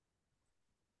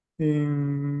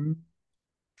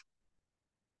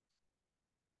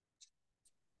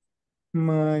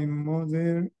 My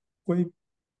mother wake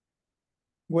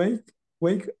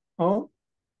wake up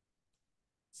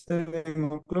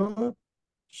 7 o'clock.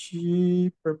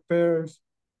 She prepares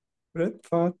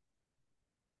breakfast.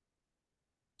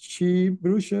 She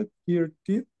brushes her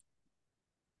teeth.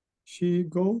 She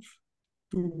goes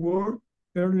to work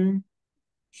early.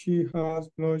 She has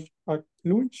at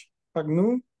noon.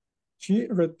 She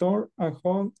returns at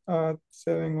home at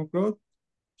 7 o'clock.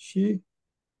 She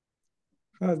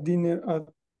has dinner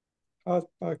at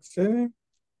 7:30.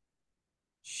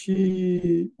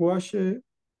 She washes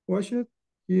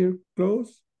her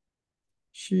clothes.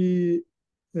 She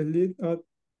leaves at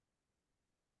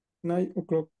 9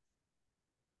 o'clock.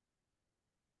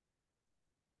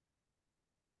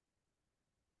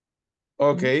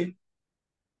 Okay.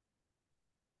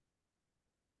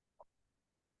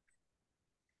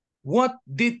 What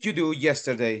did you do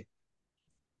yesterday?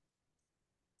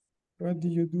 What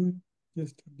did you do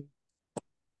yesterday?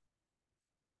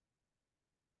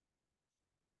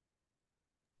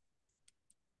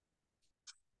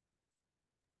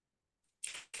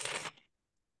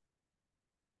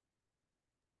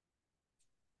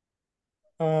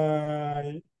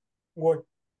 I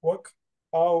woke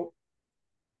out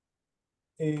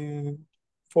in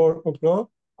 4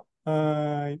 o'clock.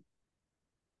 I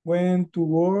went to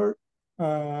work.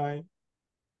 I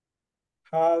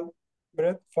had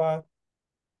breakfast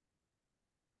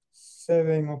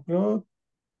 7 o'clock.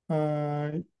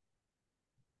 I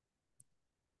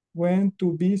went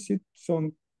to visit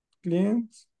some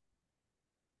clients.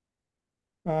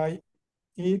 I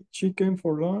eat chicken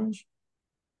for lunch.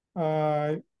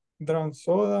 I drank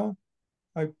soda.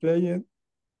 I played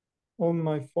on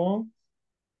my phone.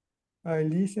 I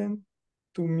listened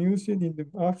to music in the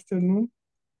afternoon.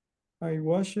 I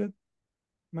washed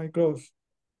my clothes.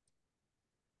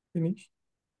 Finish.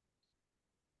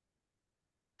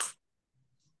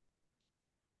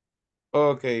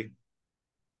 Okay.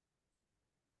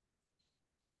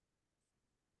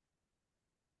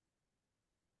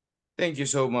 Thank you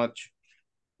so much.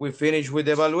 We finish with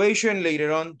the evaluation.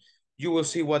 Later on, you will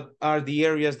see what are the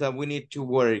areas that we need to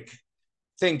work.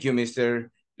 Thank you,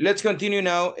 mister. Let's continue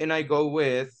now, and I go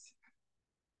with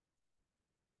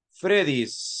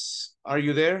Freddy's. Are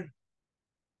you there?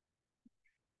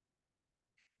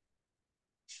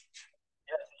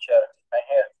 Yes, teacher, I'm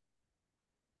here.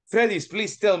 Freddy's,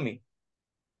 please tell me,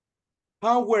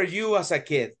 how were you as a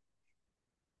kid?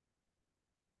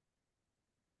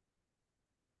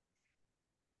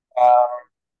 Um,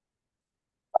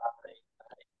 I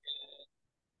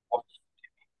was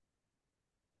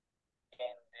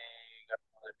in the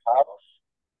grandmother's house.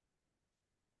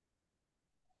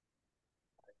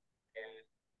 And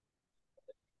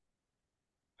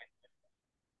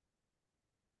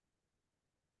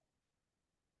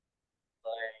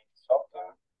playing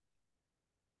soccer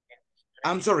in the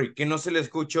I'm street. sorry, que no se le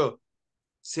escuchó.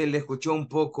 Se le escuchó un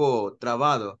poco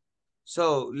trabado.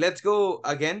 So, let's go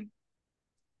again.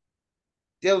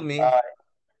 Tell me, I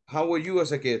how were you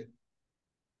as a kid?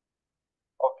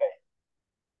 okay.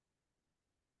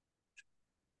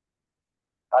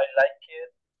 I like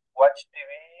it. Watch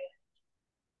TV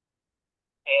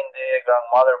in the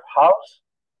grandmother's house.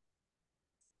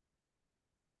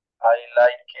 I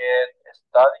like it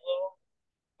studying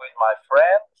with my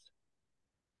friends.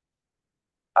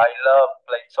 I love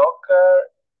play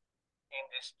soccer in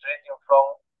the street in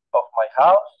front of my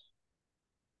house.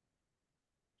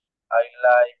 I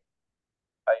like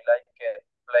I like it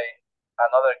play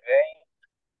another game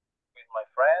with my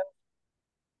friends.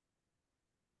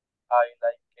 I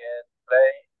like it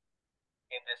play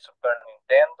in the Super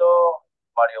Nintendo,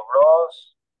 Mario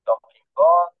Bros, Donkey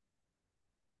Kong.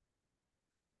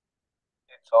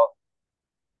 It's all.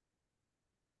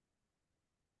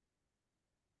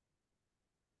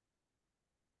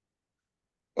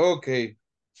 Okay.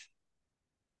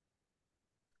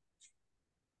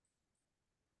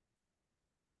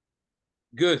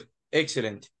 Good.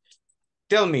 Excellent.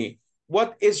 Tell me,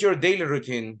 what is your daily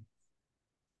routine?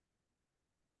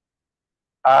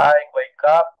 I wake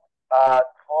up at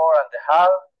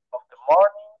 4:30 of the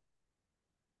morning.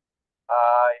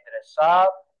 I dress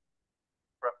up,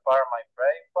 prepare my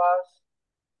breakfast.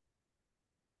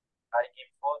 I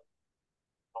give food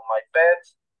to my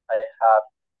pets. I have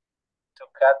two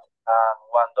cats and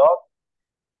one dog.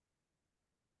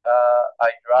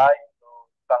 I drive to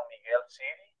San Miguel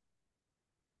City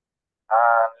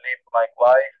and leave my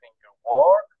wife in your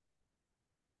work.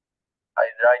 I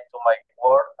drive to my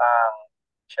work and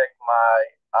check my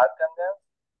attendance.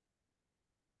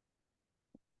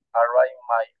 Arrive in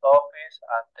my office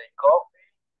and take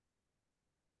coffee.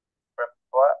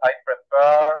 I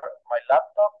prepare my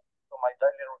laptop to my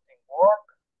daily routine work.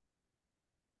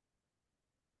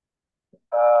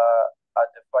 At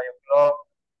the 5 o'clock,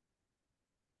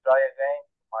 try again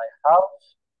to my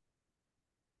house,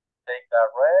 take a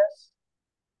rest,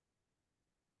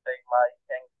 take my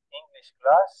English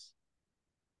class,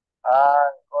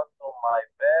 and go to my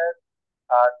bed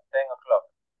at 10 o'clock.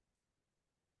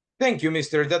 Thank you,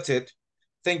 mister. That's it.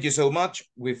 Thank you so much.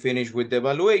 We finish with the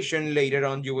evaluation. Later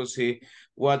on, you will see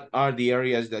what are the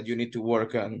areas that you need to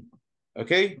work on.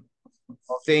 Okay?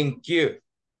 Thank you.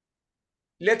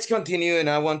 Let's continue, and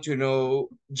I want to know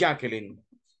Jacqueline.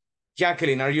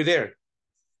 Jacqueline, are you there?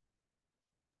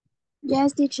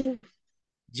 Yes, teacher.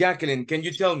 Jacqueline, can you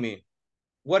tell me,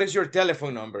 what is your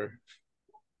telephone number?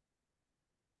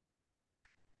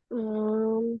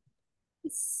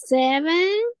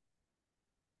 7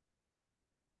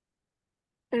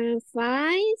 and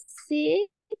 5,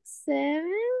 6,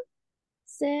 7,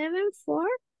 7, 4,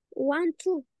 1,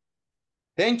 2.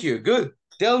 Thank you. Good.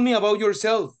 Tell me about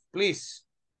yourself, please.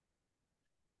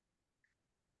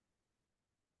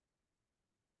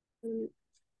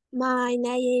 My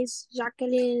name is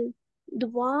Jacqueline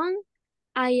Dubon.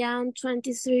 I am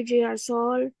 23 years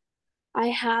old. I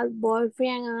have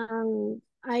boyfriend and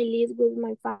I live with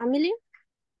my family.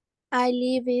 I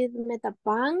live in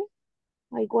Metapan.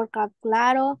 I work at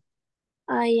Claro.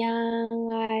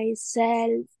 I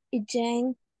sell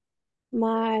agent.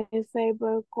 My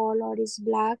favorite color is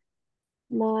black.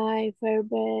 My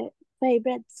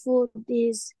favorite food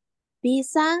is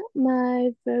pizza. My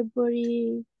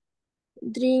favorite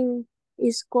drink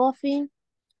is coffee.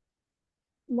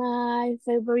 My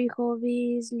favorite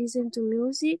hobby is listen to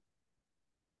music.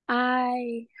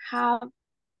 I have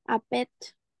a pet.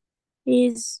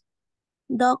 Is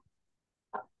dog.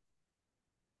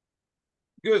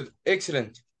 Good.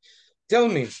 Excellent. Tell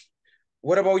me,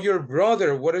 what about your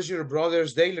brother? What is your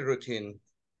brother's daily routine?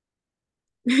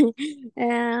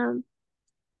 um,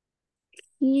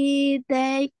 he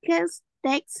takes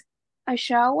a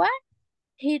shower.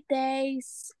 He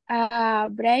takes a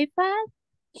breakfast.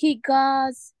 He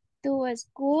goes to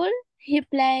school. He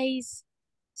plays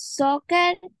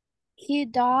soccer. He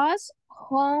does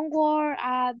homework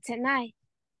at night.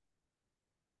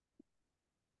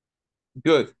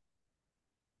 Good.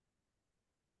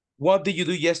 What did you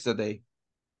do yesterday?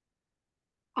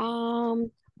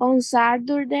 Um, on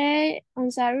Saturday,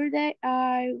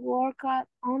 I work at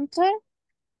Hunter.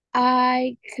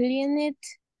 I clean it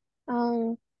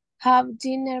and have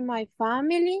dinner my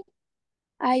family.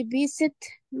 I visit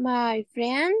my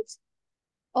friends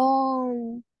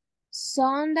on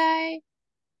Sunday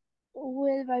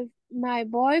with my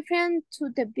boyfriend to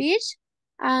the beach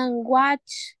and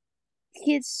watch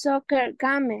his soccer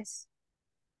games.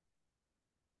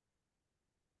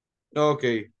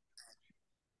 Okay.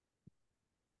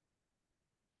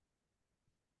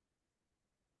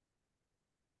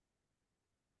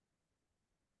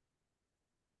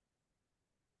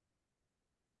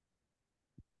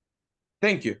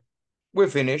 Thank you. We're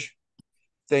finished.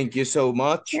 Thank you so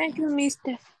much. Thank you,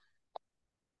 mister.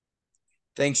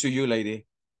 Thanks to you, lady.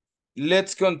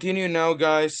 Let's continue now,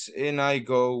 guys, and I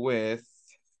go with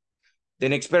the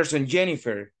next person,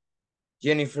 Jennifer.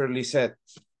 Jennifer Lisette.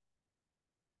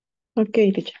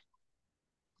 Okay, teacher.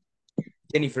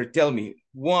 Jennifer, tell me,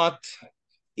 what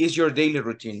is your daily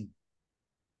routine?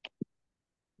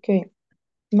 Okay.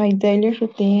 My daily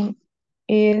routine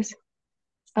is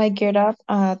I get up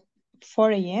at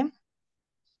 4 a.m.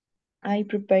 I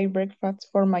prepare breakfast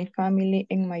for my family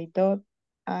and my dog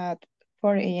at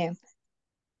 4 a.m.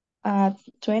 At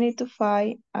 20 to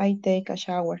 5, I take a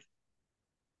shower.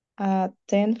 At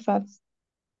 10 past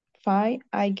 5,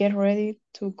 I get ready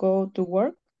to go to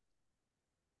work.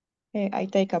 I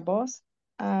take a bus.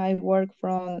 I work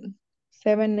from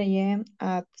 7 a.m.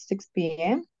 at 6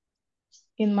 p.m.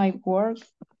 In my work,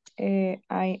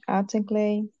 I attend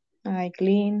clay, I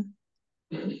clean,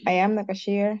 I am the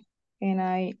cashier, and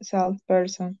I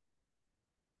salesperson.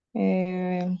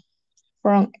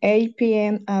 From 8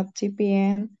 p.m. at 2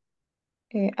 p.m.,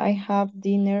 I have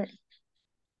dinner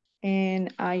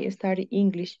and I study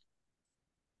English.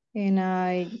 And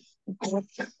I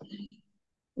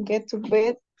get to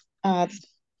bed at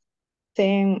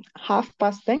 10, half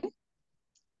past 10,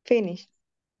 finish.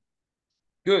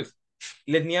 Good.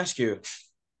 Let me ask you,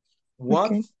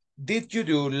 what Okay, did you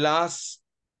do last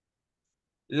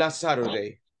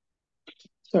Saturday?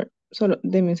 sorry, solo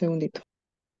deme un segundito.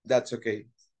 That's okay.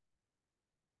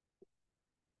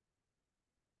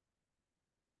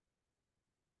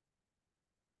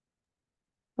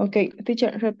 Okay,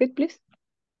 teacher, repeat please.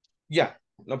 Yeah,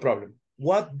 no problem.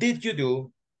 What did you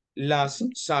do last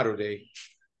Saturday?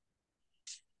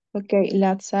 Okay,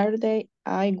 last Saturday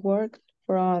I worked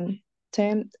from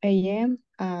 10 a.m.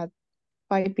 at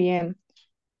 5 p.m.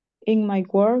 In my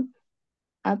work,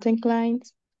 attend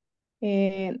clients,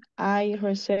 and I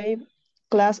receive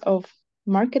class of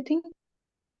marketing,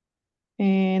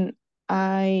 and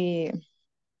I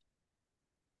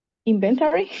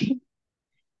inventory.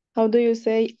 How do you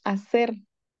say hacer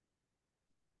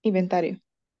inventario?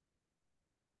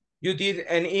 You did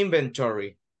an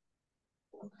inventory.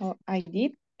 Oh, I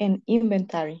did an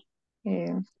inventory.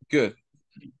 Good.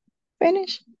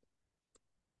 Finish.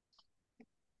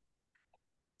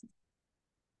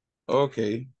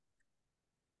 Okay.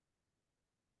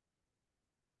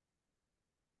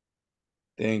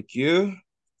 Thank you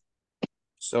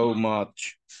so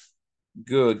much.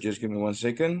 Good. Just give me 1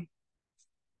 second.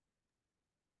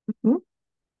 Mhm.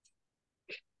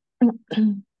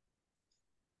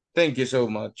 Thank you so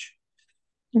much.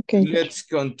 Okay, teacher. Let's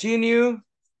continue.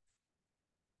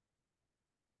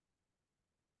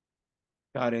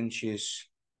 Karen, she's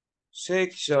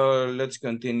sick. So let's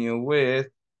continue with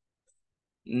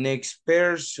next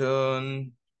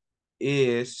person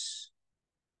is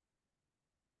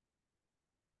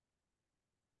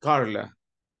Carla.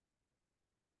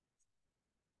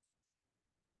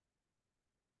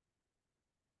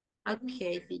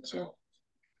 Okay, teacher.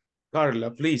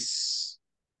 Carla, please.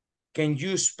 Can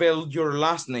you spell your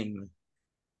last name?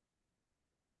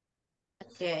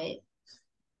 Okay.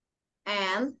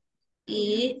 N-E-N-D-O-D-A.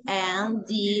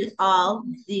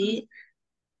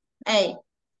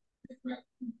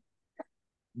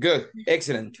 Good,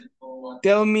 excellent.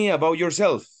 Tell me about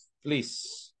yourself,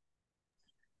 please.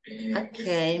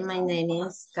 Okay, my name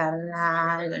is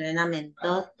Carla Lorena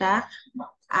Mendoza.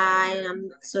 I am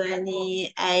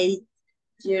 28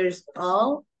 years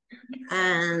old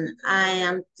and I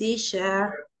am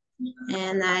teacher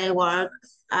and I work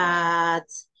at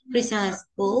Christian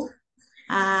school.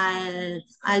 I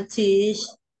teach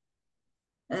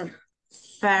uh,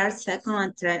 first,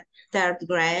 second, and third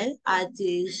grade. I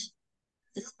teach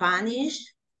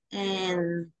Spanish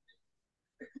and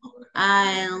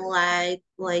I like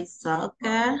play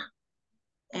soccer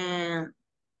and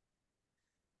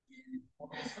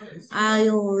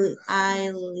I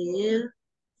live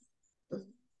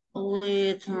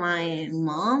with my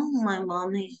mom. My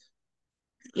mom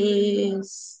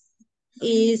is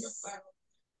is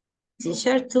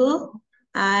teacher too.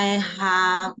 I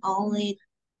have only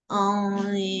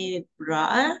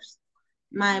brothers.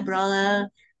 My brother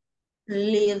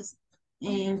lives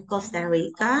in Costa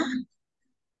Rica.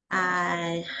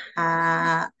 I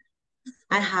have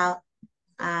I have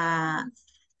uh,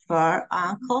 four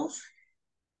uncles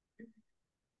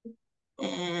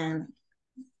and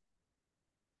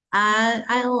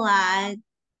I like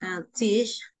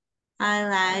teach. I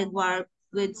like work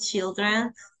with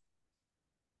children.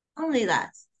 Only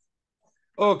that.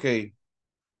 Okay.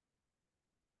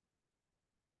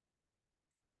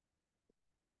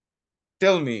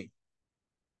 Tell me,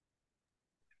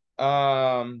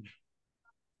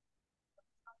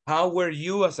 how were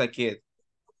you as a kid?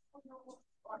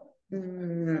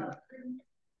 Mm,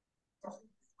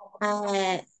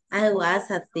 I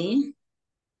was a teen.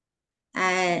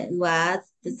 I was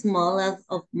the smallest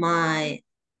of my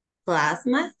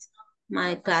classmates.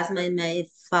 My classmate made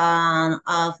fun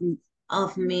of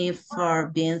me for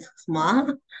being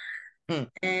small.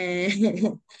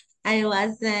 And I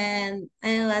wasn't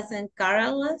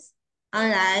careless. I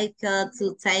like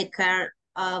to take care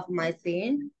of my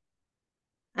team.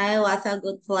 I was a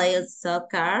good player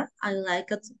soccer. I like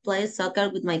to play soccer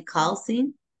with my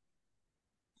cousin.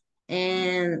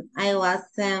 And I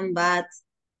wasn't bad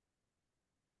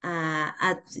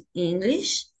at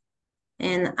English.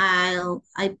 And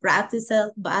I practiced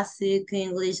basic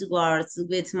English words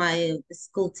with my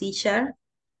school teacher.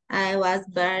 I was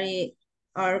very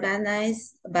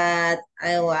organized, but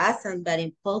I wasn't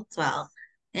very punctual.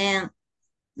 And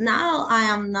now I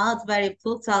am not very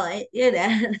punctual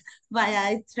either, but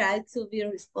I try to be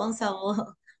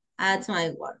responsible at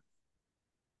my work.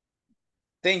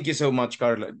 Thank you so much,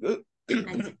 Carla.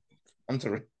 I'm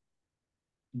sorry.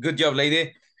 Good job,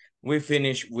 lady. We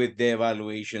finished with the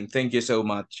evaluation. Thank you so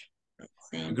much.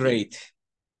 Thank Great.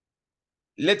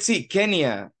 Let's see,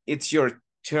 Kenya, it's your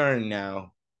turn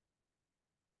now.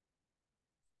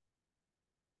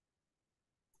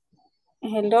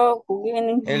 Hello, good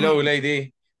evening. Hello,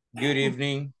 lady. Good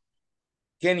evening.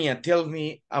 Kenya, tell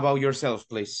me about yourself,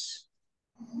 please.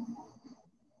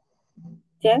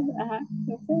 Yes,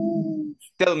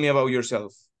 Tell me about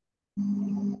yourself.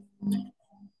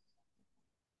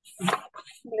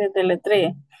 Le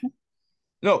deletré.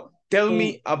 No, tell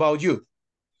me about you.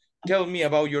 Tell me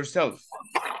about yourself.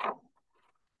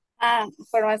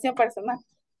 Información personal.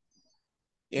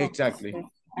 Exactly. Okay.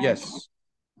 Yes.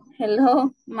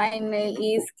 Hello, my name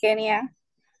is Kenya.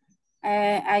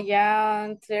 I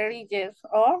am 30 years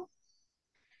old.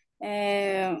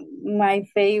 My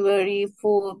favorite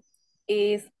food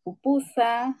is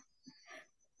pupusa.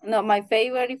 No, my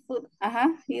favorite food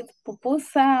is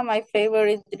pupusa. My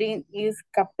favorite drink is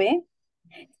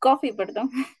coffee, perdón.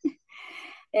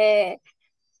 I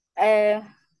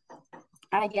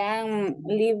am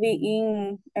living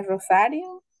in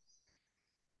Rosario.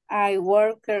 I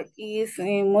work is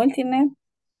in Multinet.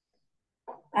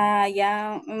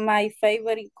 My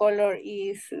favorite color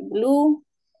is blue.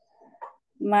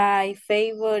 My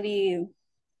favorite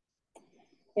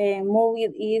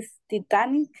movie is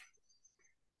Titanic.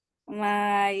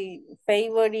 My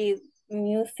favorite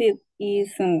music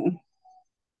is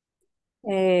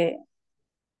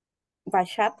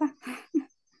bachata.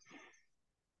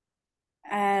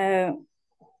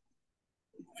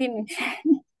 Finish.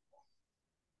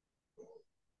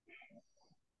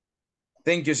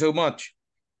 Thank you so much.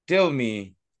 Tell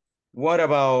me, what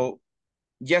about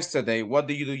yesterday? What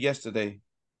did you do yesterday?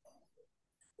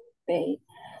 Day.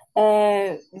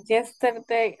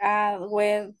 Yesterday I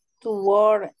went to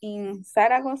work in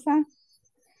Zaragoza,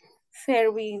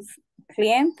 service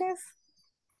clientes,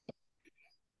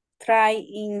 try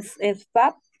in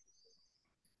staff,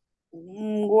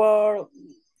 work,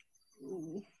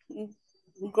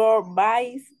 go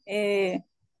by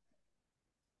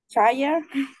chair.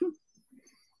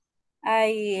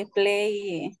 I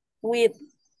play with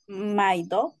my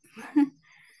dog.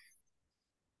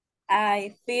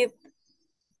 I fit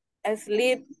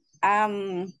asleep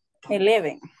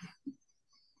 11.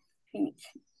 Finish.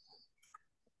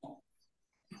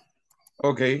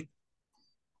 Okay.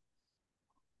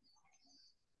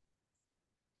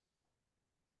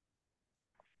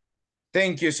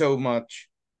 Thank you so much.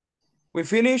 We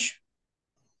finish.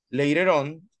 Later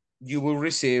on, you will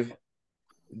receive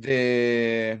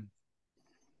the,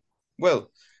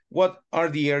 well, what are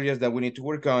the areas that we need to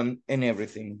work on and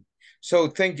everything. So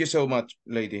thank you so much,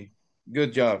 lady.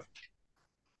 Good job.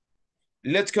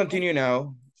 Let's continue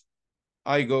now.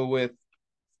 I go with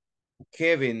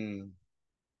Kevin.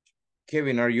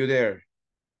 Kevin, are you there?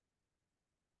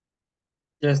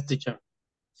 Yes, teacher.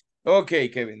 Okay,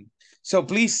 Kevin. So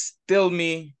please tell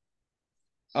me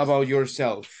about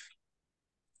yourself.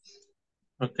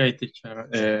 Okay,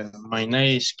 teacher. My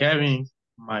name is Kevin.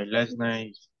 My last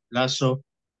name is Lasso.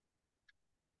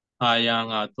 I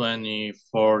am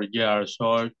 24 years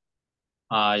old.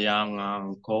 I am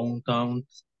an accountant.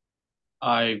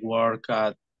 I work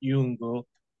at Yungo.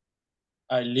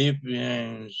 I live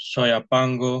in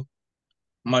Soyapango.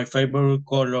 My favorite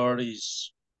color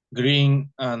is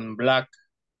green and black.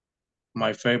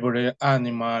 My favorite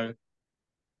animal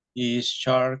is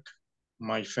shark.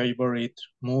 My favorite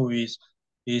movies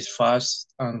is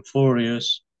Fast and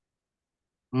Furious.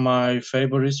 My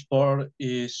favorite sport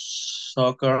is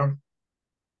soccer.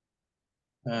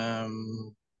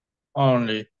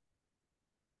 Only.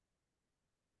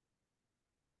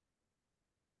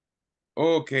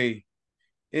 Okay.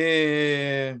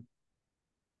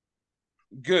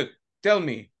 Good. Tell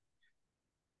me,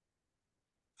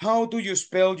 how do you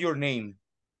spell your name?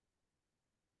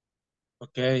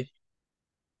 Okay.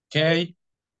 Kevin.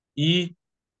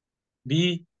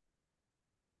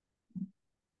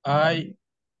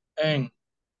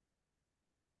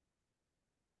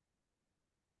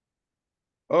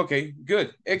 Okay,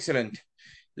 good. Excellent.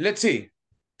 Let's see.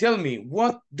 Tell me,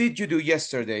 what did you do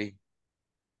yesterday?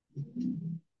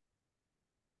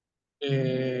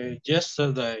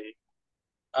 Yesterday,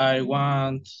 I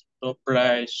went to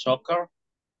play soccer.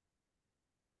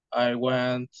 I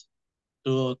went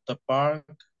to the park.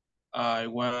 I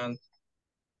went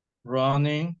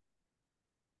running.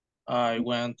 I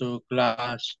went to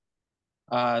class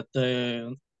at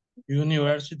the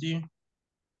university.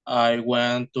 I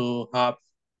went to have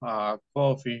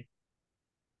coffee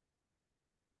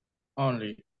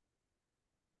only.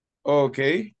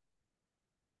 Okay.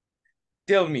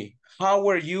 Tell me, how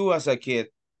were you as a kid?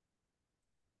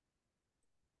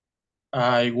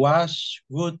 I was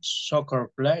good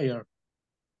soccer player.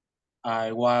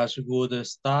 I was good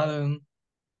student.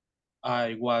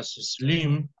 I was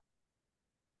slim.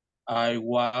 I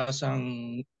was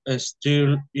and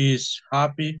still is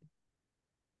happy.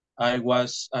 I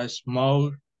was a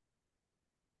small.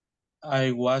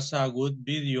 I was a good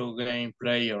video game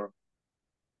player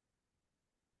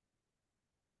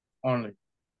only.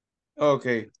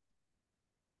 Okay.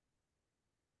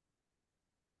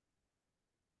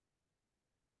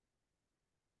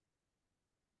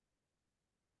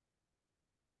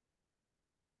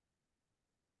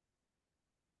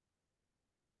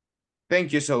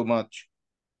 Thank you so much.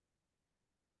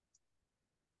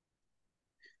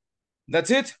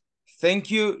 That's it. Thank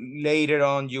you. Later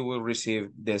on, you will receive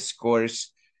the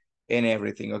scores and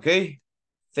everything, okay?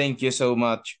 Thank you so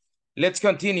much. Let's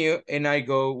continue, and I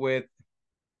go with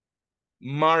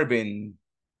Marvin.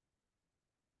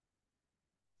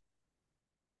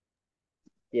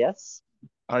 Yes.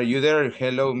 Are you there?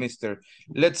 Hello, mister.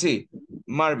 Let's see.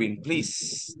 Marvin,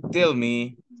 please tell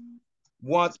me,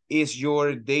 what is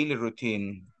your daily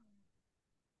routine?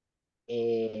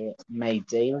 My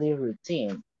daily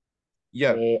routine.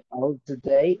 Yeah. All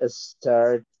today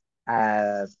start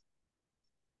at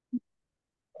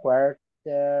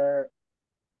quarter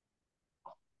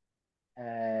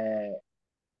uh,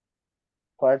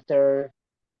 quarter.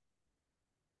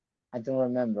 I don't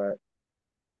remember.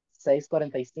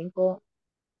 6:45.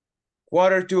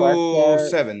 Quarter to Quarter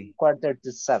 7. quarter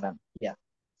to 7. Yeah.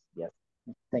 Yes.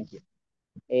 Thank you.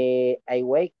 I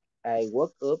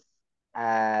woke up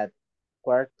at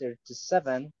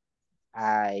 6:45,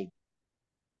 I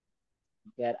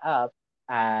get up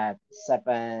at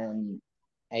 7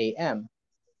 a.m.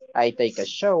 I take a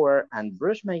shower and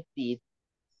brush my teeth.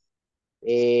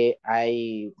 Eh,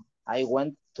 I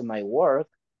went to my work.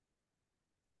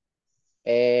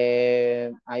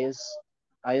 And I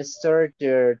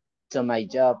started to my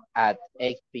job at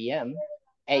 8 p.m.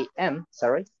 a.m.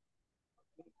 Sorry.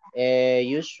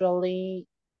 Usually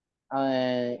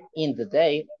in the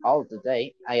day, all the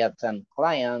day, I attend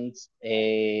clients,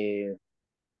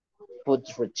 put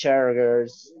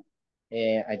rechargers,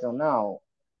 I don't know.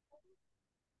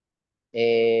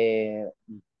 Uh,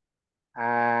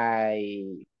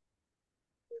 I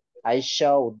I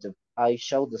show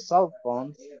the cell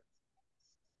phones.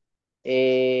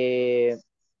 Uh,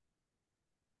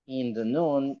 in the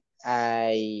noon,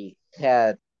 I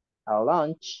had a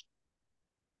lunch.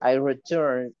 I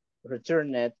returned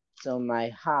to my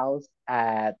house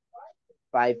at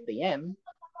 5 p.m.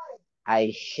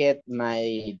 I had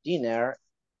my dinner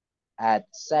at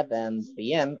 7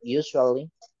 p.m. usually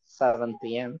 7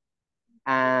 p.m.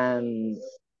 and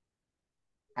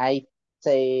I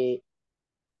say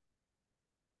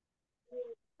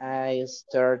I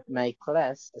started my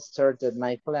class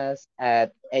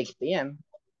at 8 p.m.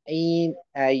 And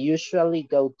I usually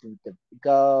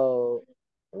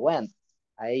went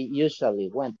I usually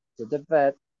went to the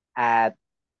bed at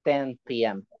 10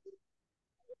 p.m.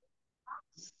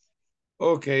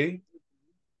 Okay,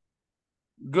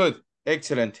 good,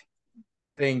 excellent.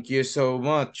 Thank you so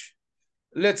much.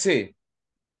 Let's see.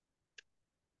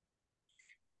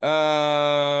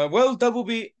 Well, that will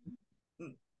be.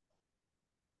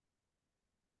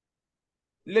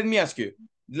 Let me ask you.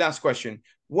 Last question.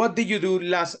 What did you do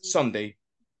last Sunday?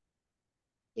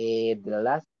 The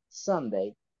last Sunday,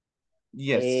 uh,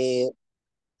 Yes.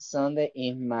 Sunday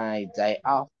is my day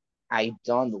off. I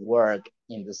don't work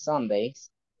in the Sundays,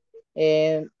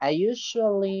 and I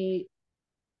usually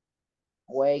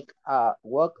woke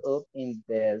up in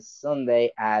the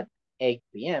Sunday at 8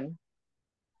 p.m.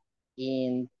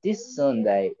 In this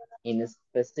Sunday, in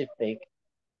specific,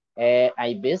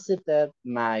 I visited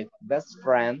my best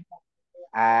friend.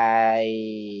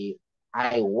 I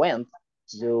went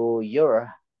to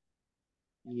your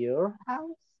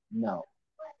house? No,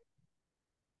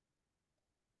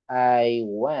 I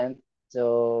went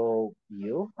to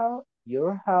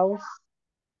your house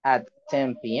at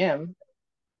 10 p.m.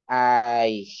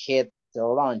 I had the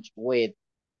lunch with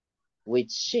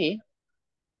she.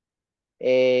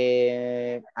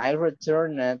 I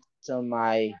returned to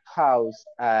my house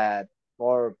at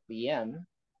 4 p.m.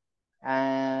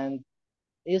 and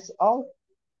it's all.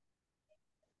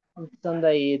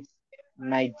 Sunday is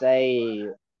my day.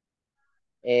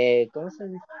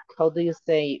 How do you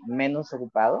say menos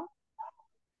ocupado?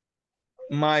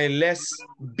 My less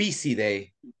busy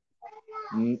day.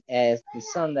 As the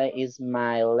Sunday is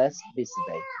my less busy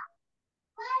day.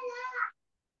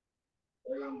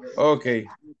 Okay.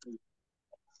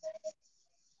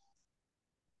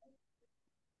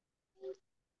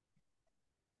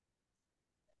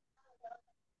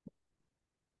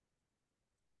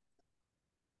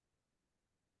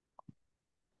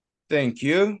 Thank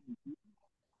you.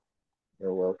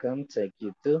 You're welcome. Take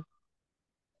you too.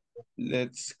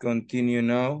 Let's continue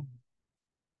now.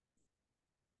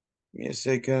 Give me a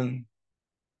second.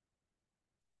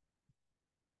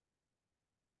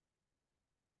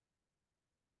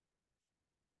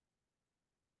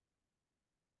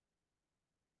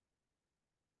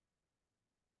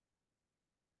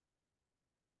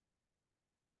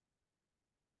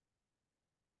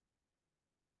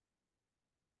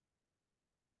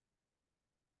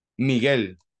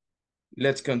 Miguel,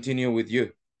 let's continue with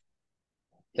you.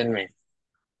 Tell me.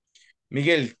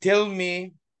 Miguel, tell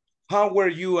me, how were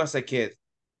you as a kid?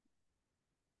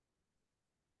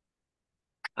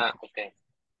 Okay.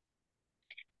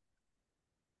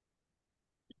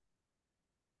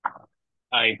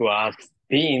 I was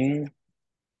thin.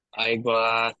 I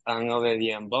was an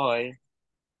obedient boy.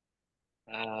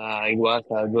 I was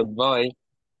a good boy.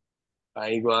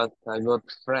 I was a good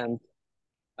friend.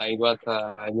 I was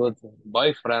a good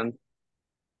boyfriend.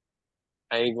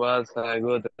 I was a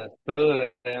good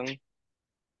student.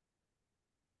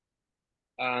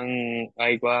 And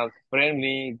I was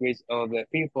friendly with other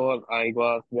people. I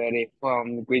was very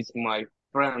fun with my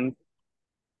friends.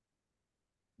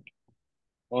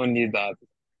 Only that.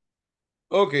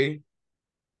 Okay.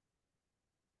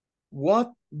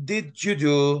 What did you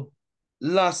do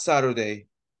last Saturday?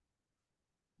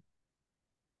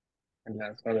 And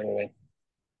that's all the way.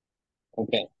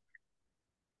 Okay.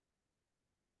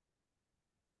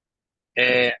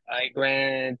 I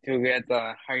went to get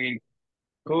a haircut.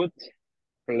 cook,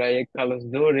 play Call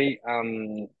of Duty,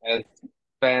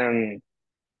 spend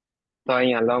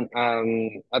time alone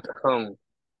at home.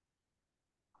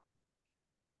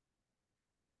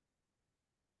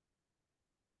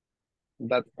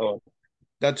 That's all.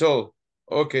 That's all.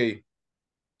 Okay.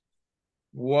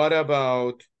 What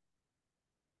about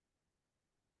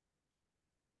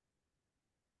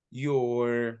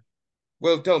your,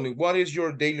 well, tell me, what is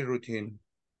your daily routine?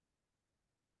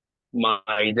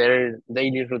 My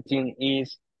daily routine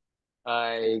is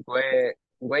I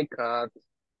wake up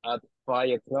at 5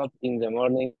 o'clock in the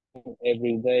morning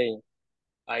every day.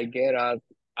 I get up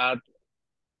at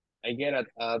I get up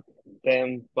at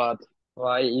 10 past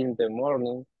 5 in the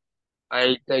morning.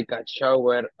 I take a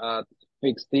shower at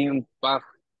 16 past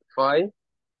 5.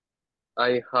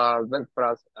 I have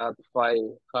breakfast at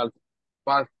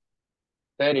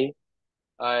 5:30.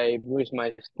 I brush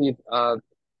my teeth at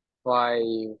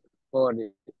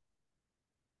 5:40,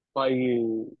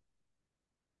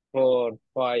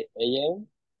 5:45 a.m.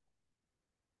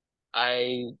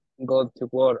 I go to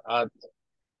work at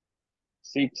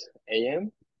 6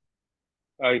 a.m.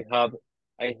 I have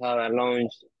I have a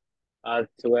lunch at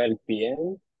 12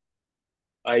 p.m.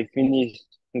 I finish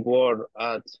work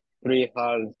at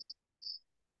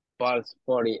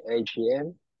 3:48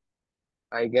 p.m.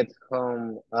 I get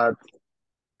home at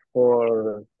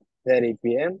 4:30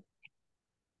 p.m.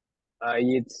 I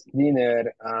eat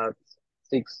dinner at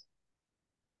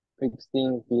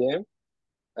 6:16 p.m.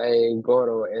 I go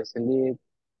to sleep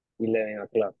 11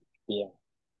 o'clock p.m.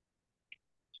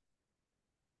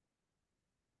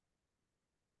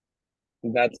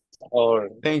 That's all,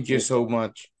 Thank you Mr. so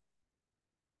much.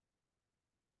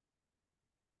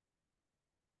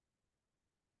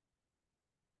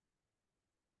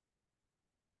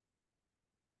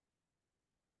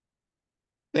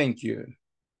 Thank you.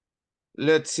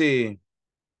 Let's see.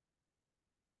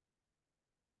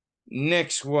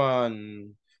 Next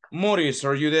one. Morris,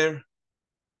 are you there?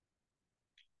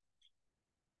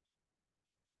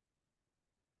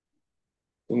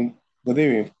 Good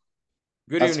evening.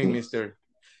 Good Ask evening, me. mister.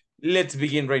 Let's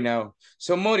begin right now.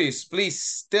 So, Morris,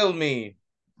 please tell me,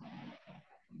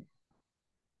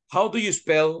 how do you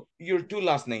spell your two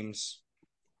last names?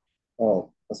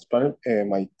 Oh, spell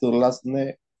my two last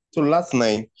name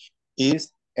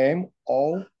is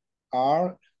Morales.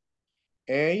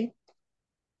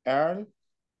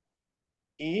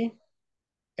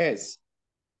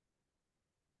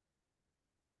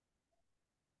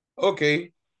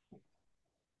 Okay.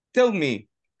 Tell me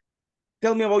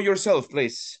about yourself,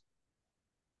 please.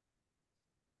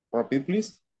 Repeat,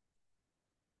 please.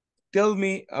 Tell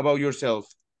me about yourself.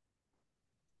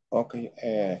 Okay.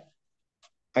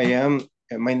 I am.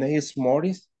 My name is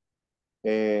Morris.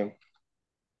 I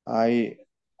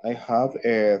I have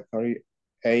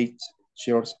 38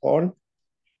 years old.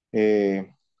 Uh,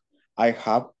 I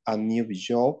have a new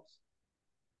job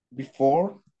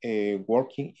before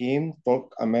working in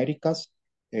Talk Americas.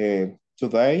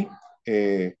 Today,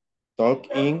 talk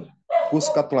in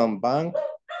Cuscatlan Bank.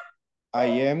 I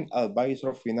am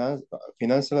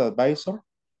financial advisor.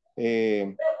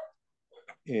 Um,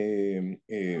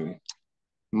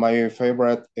 my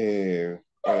favorite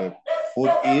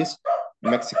food is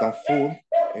Mexican food.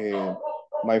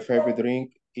 My favorite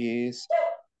drink is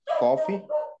coffee.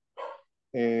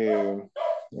 Uh,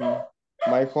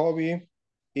 my hobby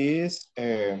is,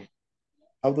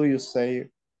 how do you say,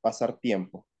 pasar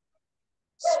tiempo?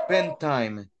 Spend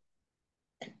time.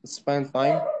 Spend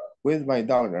time with my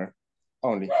daughter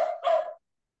only.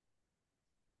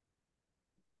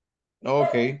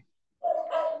 Okay.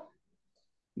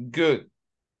 Good.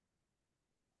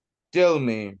 Tell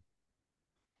me,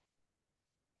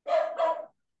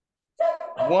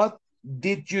 what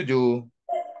did you do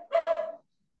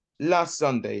last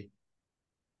Sunday?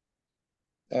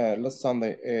 Last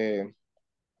Sunday,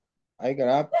 I got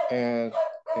up at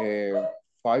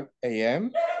 5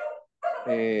 a.m.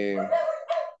 Uh,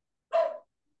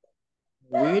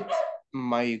 with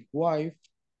my wife.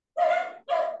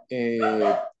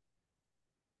 Uh,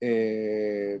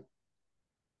 uh,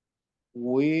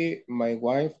 my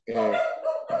wife,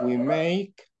 we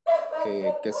make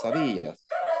quesadillas.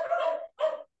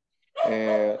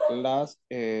 Last,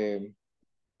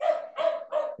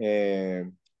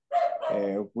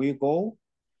 we go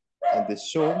at the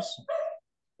shows.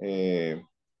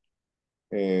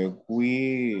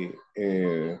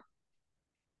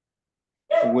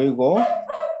 We go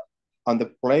on the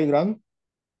playground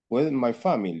with my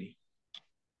family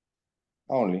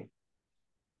only.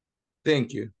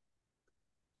 Thank you.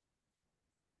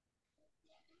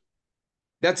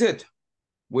 That's it.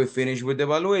 We finished with the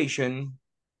evaluation.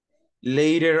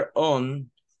 Later on,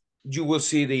 you will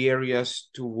see the areas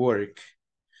to work.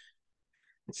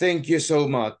 Thank you so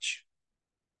much.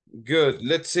 Good,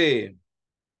 let's see.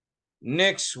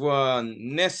 Next one,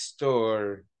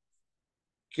 Nestor.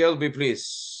 Kelby,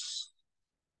 please.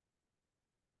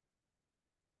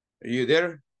 Are you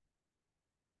there?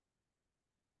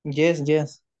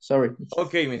 Yes. Sorry.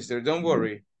 Okay, mister, don't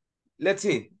worry. Let's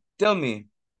see. Tell me,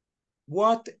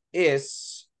 what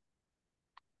is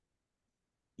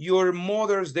your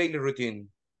mother's daily routine?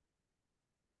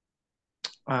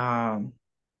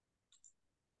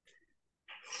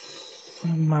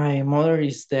 My mother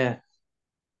is dead.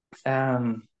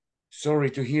 Sorry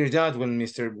to hear that one,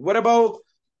 mister. What about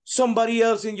somebody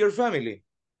else in your family?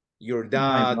 Your My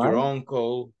dad, your wife.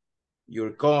 uncle,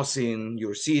 your cousin,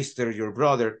 your sister, your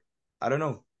brother. I don't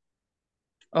know.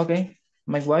 Okay,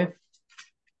 my wife.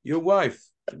 Your wife.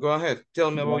 Go ahead. Tell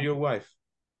me about Yeah. your wife.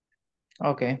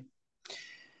 Okay.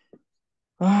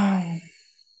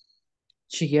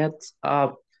 She gets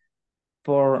up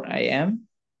 4 a.m.,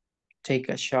 take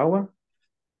a shower,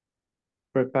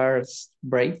 prepares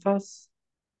breakfast,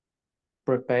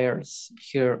 prepares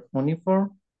her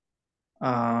uniform.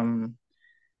 I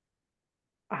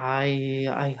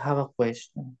have a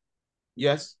question.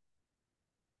 Yes.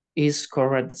 Is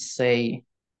correct to say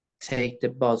take the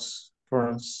bus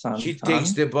from She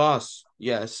takes Santana? the bus.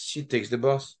 Yes, she takes the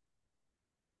bus.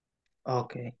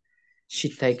 Okay. She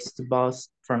takes the bus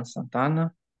from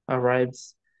Santana,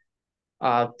 arrives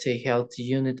at the health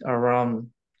unit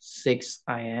around 6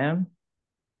 a.m.,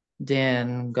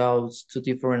 then goes to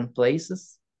different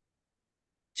places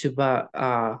to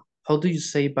how do you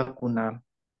say vacunar?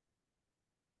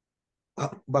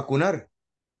 Vacunar.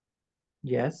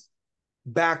 Yes.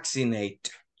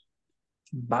 Vaccinate.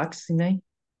 Vaccinate?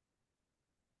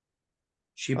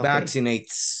 She Okay.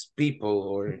 vaccinates people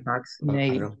or I don't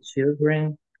Vaccinate know.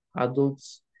 children,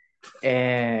 adults.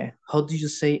 How do you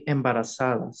say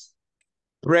embarazadas?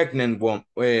 Pregnant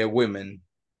women.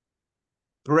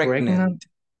 Pregnant Pregnant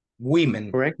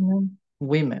women.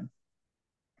 women.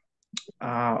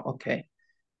 Okay.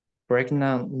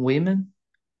 Pregnant women.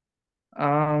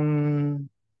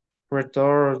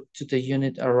 Return to the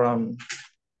unit around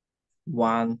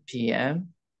 1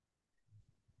 p.m.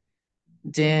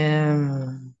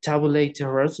 Then tabulate the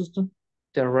result.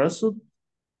 The result.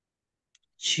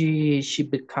 She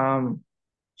become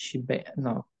she be,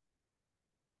 no.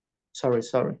 Sorry.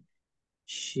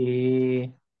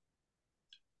 She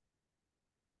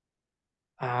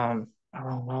I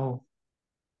don't know.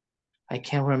 I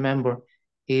can't remember.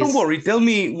 Don't Is worry. Tell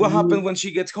me what happened when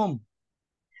she gets home.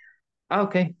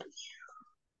 okay.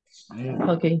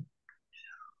 Okay.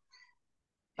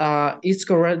 It's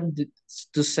correct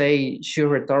to say she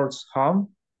returns home.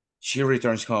 She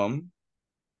returns home.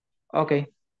 Okay.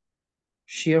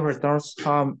 She returns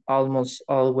home almost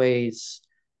always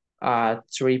at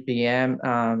 3 p.m.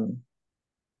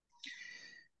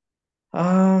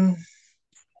 Um,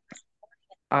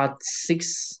 at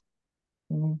 6,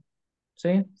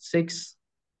 say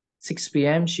 6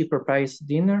 p.m. she prepares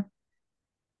dinner,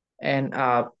 and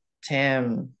at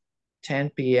 10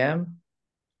 p.m.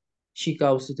 she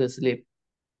goes to sleep.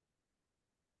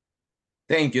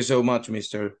 Thank you so much,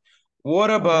 mister. What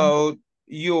Okay. about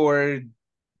your,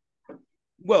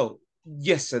 well,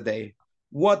 yesterday?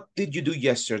 What did you do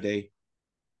yesterday?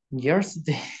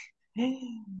 Yesterday.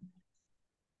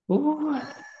 Ooh.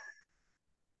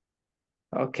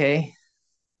 Okay.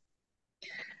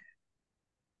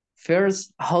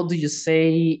 First, how do you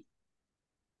say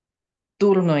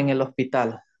turno en el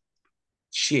hospital?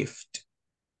 Shift.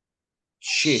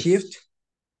 Shift?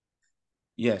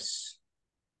 Yes.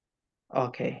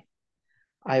 Okay.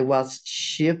 I was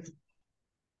shift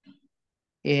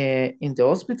in the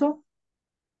hospital.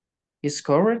 Is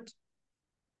correct?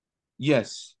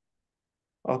 Yes.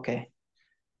 Okay.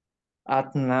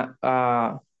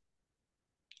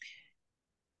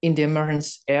 In the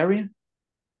emergency area,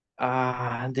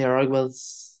 there I will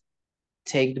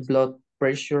take the blood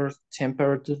pressure,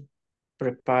 temperature,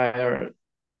 prepare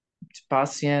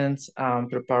patients,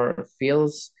 prepare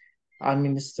pills,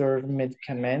 administer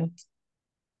medicament,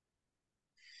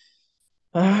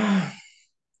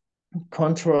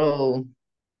 control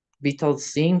vital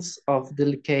signs of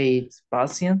delicate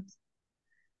patients.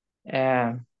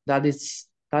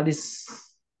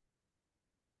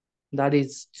 That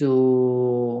is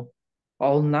to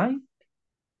all night,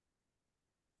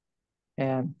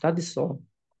 and that is all.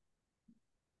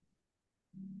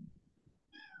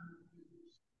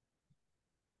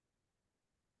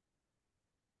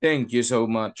 Thank you so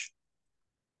much.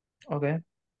 Okay,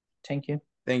 thank you.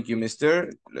 Thank you,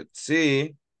 mister. Let's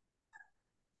see.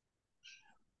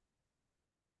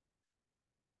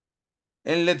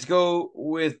 And let's go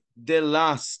with the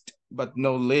last but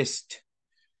no least.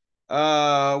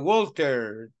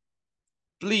 Walter,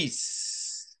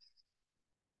 please.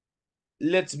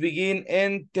 Let's begin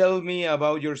and tell me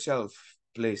about yourself,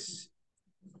 please.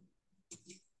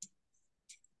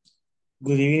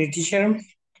 Good evening, teacher.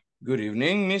 Good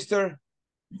evening, mister.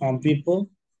 People.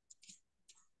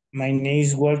 My name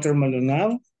is Walter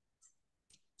Maldonado.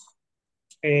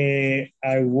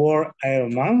 I work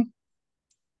Ironman.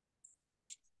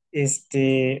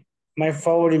 My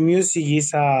favorite music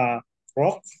is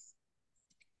rock.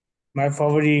 My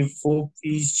favorite food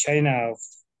is China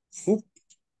food.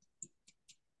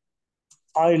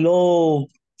 I love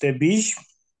the beach.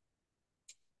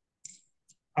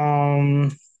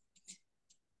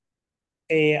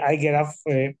 I get up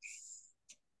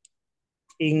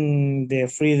in the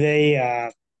free day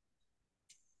at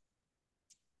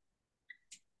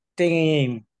 10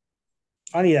 a.m.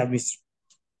 Only that, mister.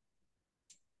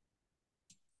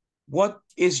 What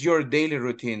is your daily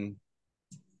routine?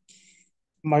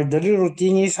 My daily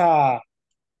routine is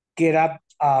get up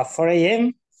at 4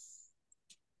 a.m.,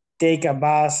 take a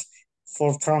bus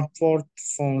for transport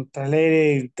from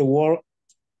Talere to work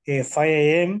at 5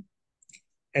 a.m.,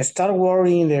 start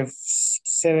working at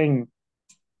 7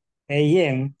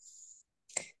 a.m.,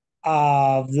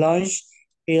 lunch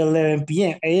 11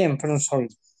 p.m. a.m. Sorry.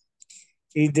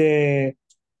 In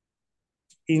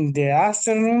the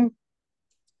afternoon,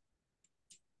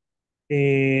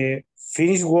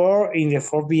 finish work in the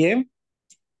 4 p.m.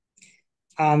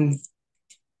 and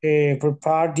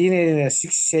prepare dinner at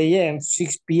 6 a.m.,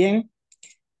 6 p.m.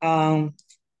 and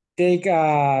take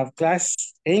a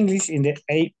class English in the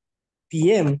 8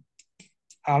 p.m.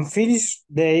 and finish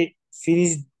their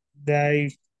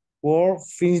work,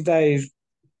 finish their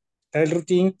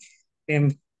routine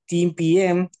and 10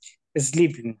 p.m.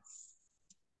 sleeping.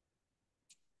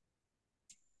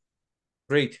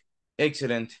 Great,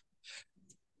 excellent.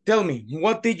 Tell me,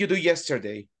 what did you do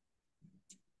yesterday?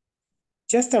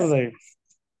 Yesterday?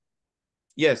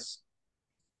 Yes.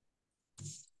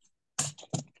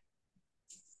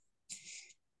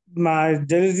 My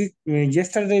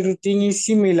yesterday routine is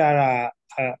similar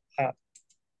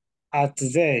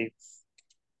today.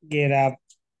 Get up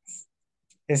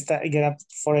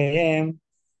 4 a.m.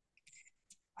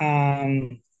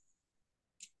 and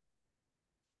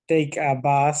take a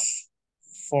bus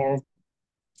 4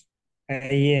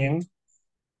 a.m.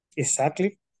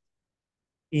 exactly.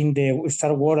 In the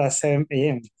start work at 7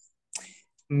 a.m.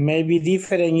 Maybe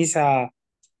different is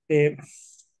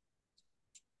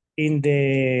in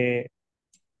the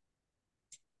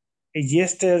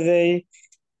yesterday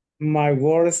my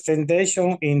work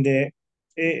extension in the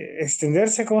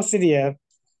extenderse, ¿cómo sería?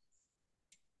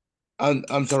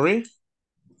 I'm sorry?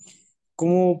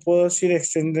 ¿Cómo puedo decir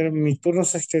extender? Mi turno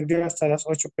se extendió hasta las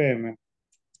 8 p.m.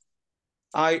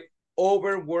 I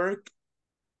overwork.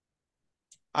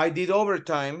 I did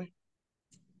overtime.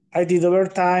 I did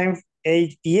overtime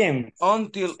 8 p.m.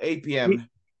 Until 8 p.m.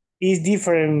 It's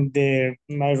different than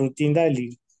my routine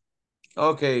daily.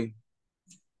 Okay.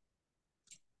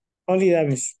 Only that,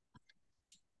 miss.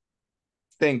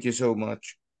 Thank you so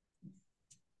much.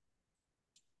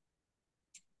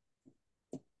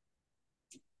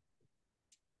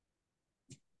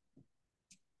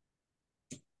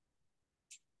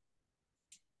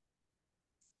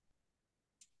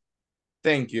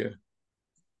 Thank you.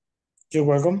 You're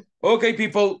welcome. Okay,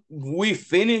 people, we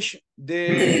finish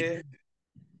the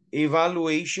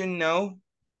evaluation now.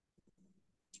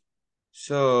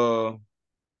 So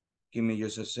give me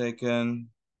just a second.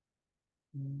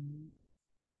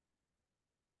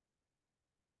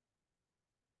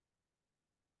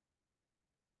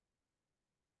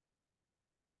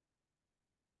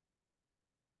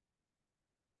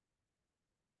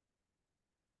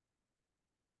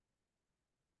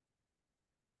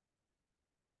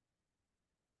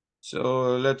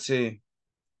 So let's see.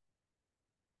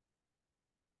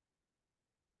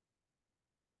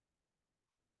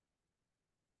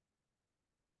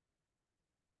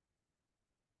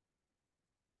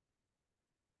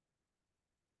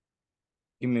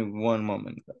 Give me one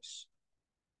moment, guys.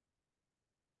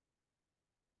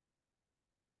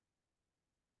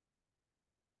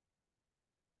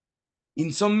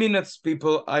 In some minutes,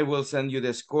 people, I will send you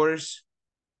the scores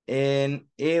and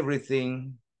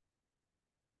everything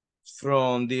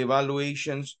from the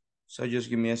evaluations. So just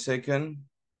give me a second.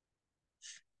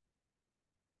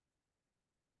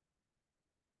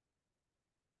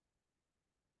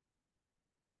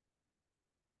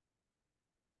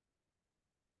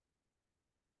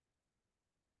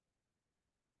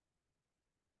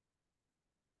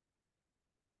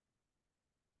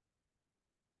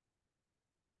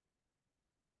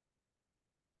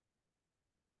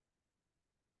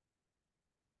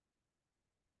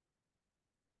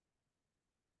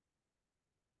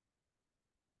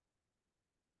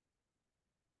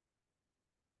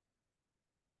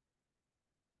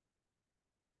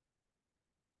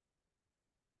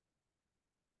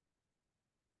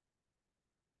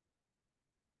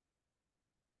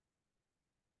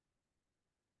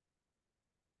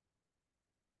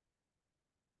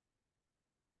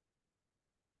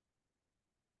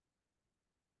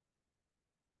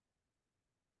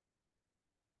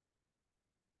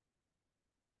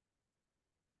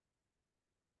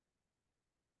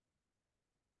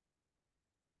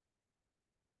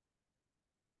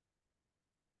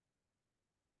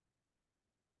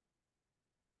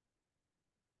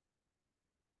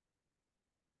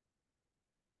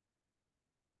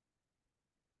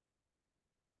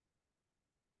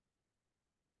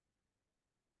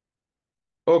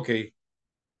 Okay.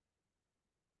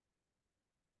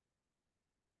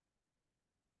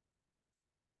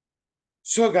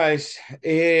 So, guys,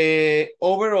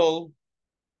 overall,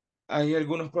 hay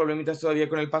algunos problemitas todavía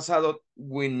con el pasado.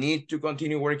 We need to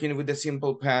continue working with the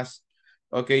simple past.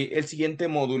 Okay, el siguiente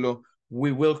módulo,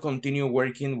 we will continue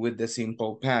working with the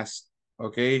simple past.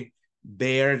 Okay,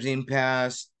 bears in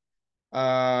past.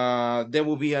 There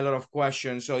will be a lot of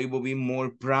questions, so it will be more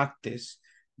practice.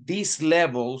 These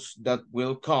levels that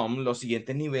will come, los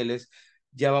siguientes niveles,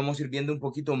 ya vamos a ir viendo un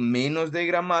poquito menos de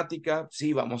gramática.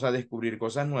 Sí, vamos a descubrir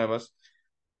cosas nuevas,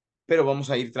 pero vamos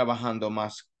a ir trabajando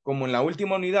más. Como en la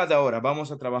última unidad ahora,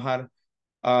 vamos a trabajar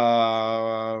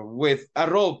with a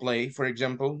role play, for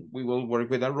example, we will work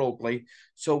with a role play,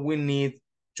 so we need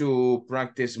to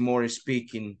practice more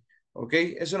speaking, ¿ok?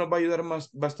 Eso nos va a ayudar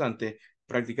bastante.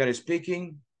 Practicar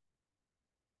speaking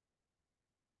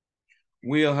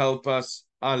will help us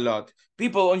a lot.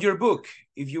 People, on your book,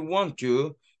 if you want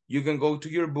to, you can go to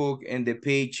your book and the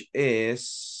page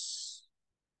is,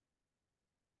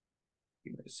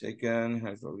 give me a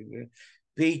second,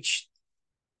 page,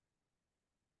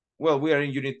 well, we are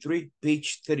in unit 3,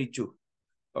 page 32,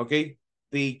 okay?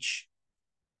 Page,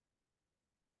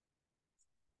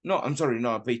 no, I'm sorry,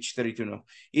 no, page 32, no.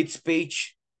 It's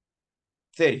page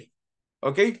 30,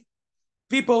 okay?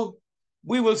 People,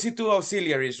 we will see two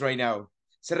auxiliaries right now.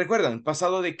 ¿Se recuerdan?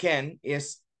 Pasado de can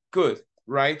is could,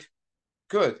 right?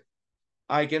 Could.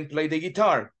 I can play the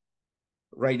guitar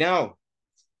right now.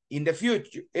 In the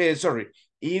future,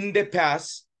 in the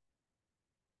past,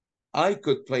 I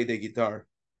could play the guitar.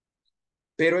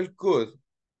 Pero el could,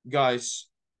 guys,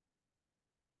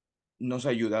 nos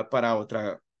ayuda para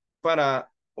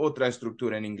otra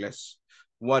estructura en inglés.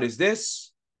 What is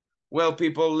this? Well,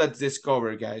 people, let's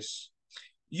discover, guys.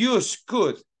 Use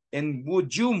could and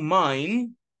would you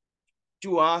mind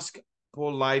to ask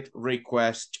polite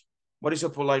request. What is a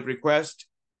polite request?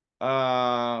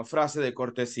 Frase de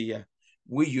cortesía.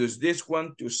 We use this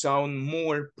one to sound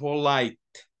more polite.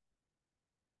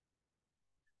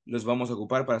 Los vamos a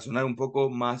ocupar para sonar un poco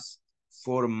más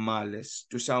formales,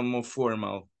 to sound more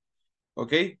formal.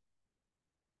 ¿Ok?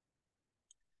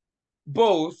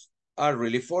 Both are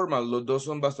really formal. Los dos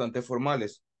son bastante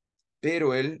formales.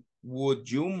 Pero el would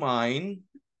you mind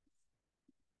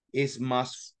es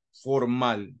más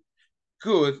formal.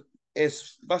 Could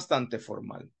es bastante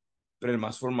formal. Pero el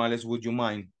más formal es would you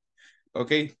mind.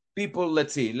 Okay, people,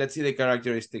 let's see the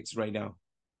characteristics right now.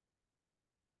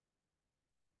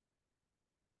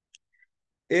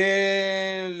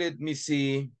 And let me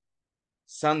see.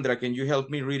 Sandra, can you help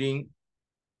me reading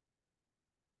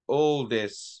all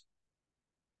this?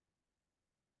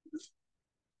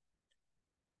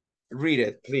 Read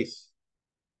it, please.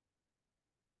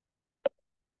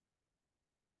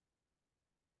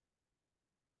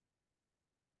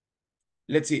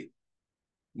 Let's see.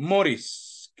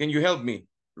 Morris, can you help me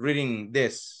reading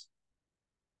this?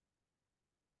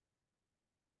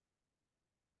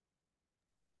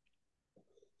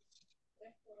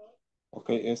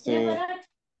 Okay, start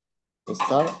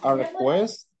a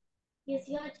request.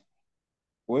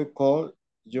 We call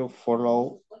you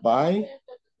follow by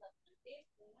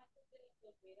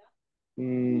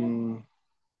the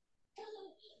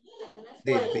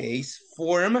base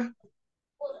form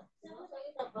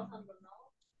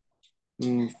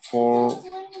for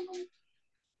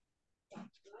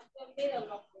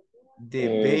the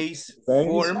base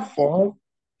form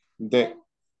the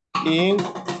in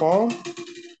form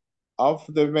of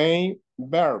the main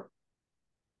verb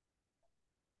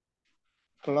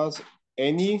plus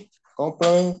any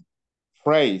complement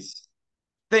phrase.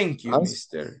 Thank you,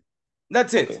 mister.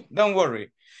 That's it. Okay. Don't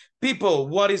worry. People,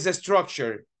 what is the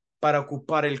structure para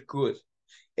ocupar el could?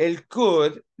 El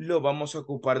could lo vamos a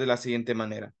ocupar de la siguiente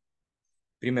manera.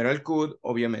 Primero el could,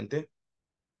 obviamente.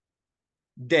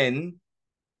 Then,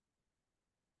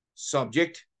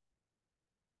 subject.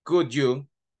 Could you?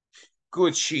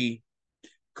 Could she?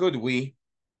 Could we?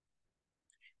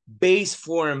 Base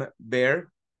form verb,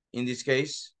 in this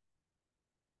case.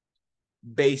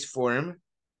 Base form.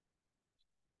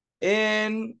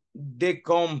 And the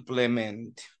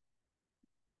complement.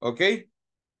 ¿Ok?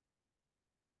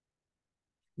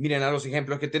 Miren a los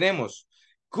ejemplos que tenemos.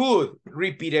 Could,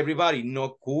 repeat everybody.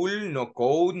 No cool, no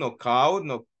code, no cow,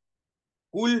 no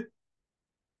cool.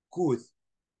 Could.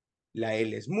 La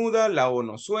L es muda, la O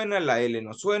no suena, la L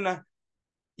no suena.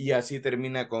 Y así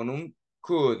termina con un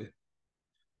could.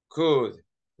 Could.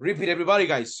 Repeat everybody,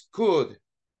 guys. Could.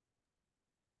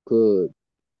 Could.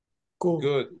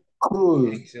 Good.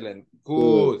 Cool. Excellent.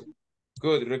 Good.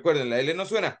 Good. Recuerden, la L no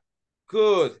suena.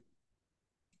 Could.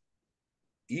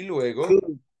 Y luego,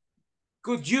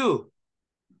 could you.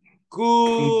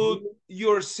 Could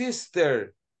your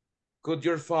sister, could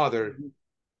your father,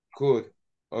 could,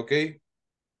 okay?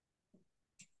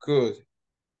 Could.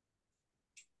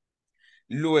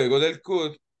 Luego del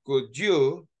could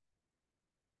you,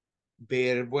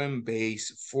 verbo en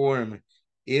base form.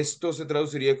 Esto se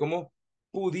traduciría como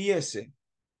pudiese.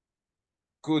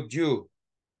 Could you.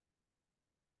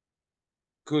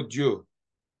 Could you.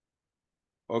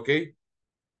 ¿Ok?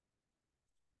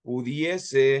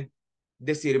 Pudiese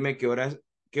decirme qué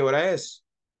hora es.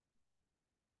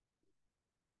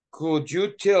 Could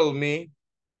you tell me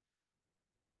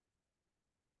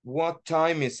what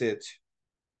time is it?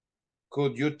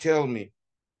 Could you tell me?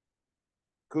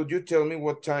 Could you tell me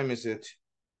what time is it?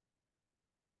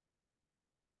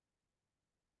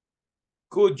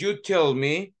 Could you tell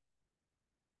me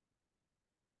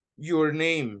your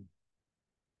name?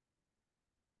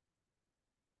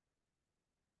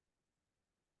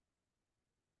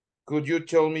 Could you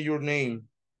tell me your name?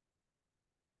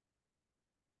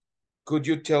 Could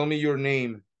you tell me your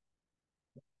name?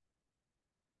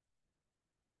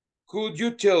 Could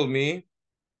you tell me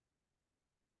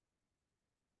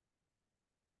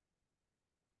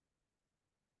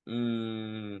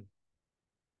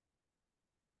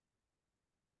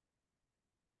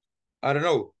I don't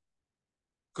know.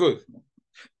 Could.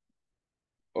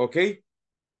 ¿Ok?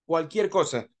 Cualquier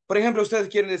cosa. Por ejemplo, ustedes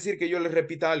quieren decir que yo les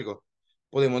repita algo.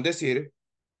 Podemos decir,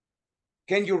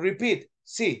 can you repeat?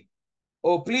 Sí.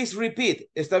 O please repeat.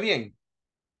 Está bien.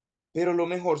 Pero lo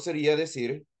mejor sería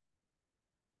decir,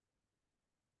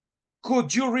 could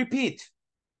you repeat?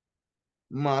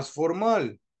 Más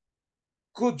formal.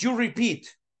 Could you repeat?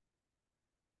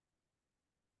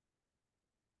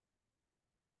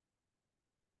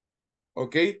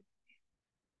 ¿Ok?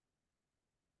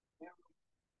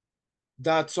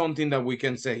 That's something that we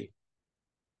can say.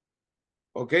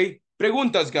 ¿Ok?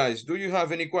 Preguntas, guys. Do you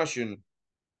have any question?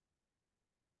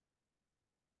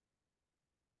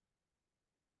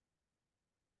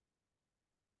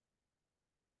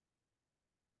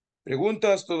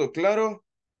 ¿Preguntas? ¿Todo claro?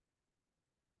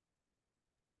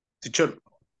 Teacher,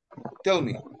 Tell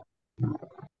me.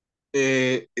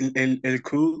 el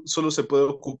could solo se puede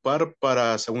ocupar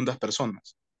para segundas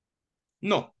personas.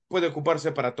 No, puede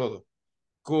ocuparse para todo.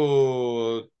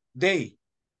 Could they?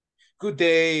 Could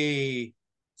they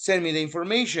send me the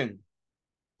information?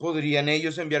 ¿Podrían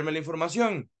ellos enviarme la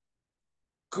información?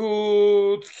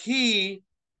 Could he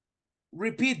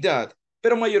repeat that?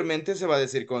 Pero mayormente se va a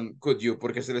decir con could you,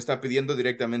 porque se le está pidiendo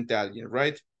directamente a alguien,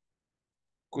 right?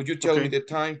 Could you tell me the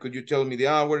time? Could you tell me the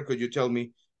hour? Could you tell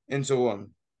me? And so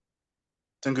on.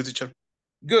 Thank you, teacher.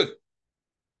 Good.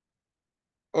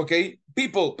 Ok,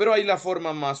 people, pero hay la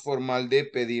forma más formal de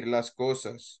pedir las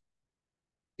cosas.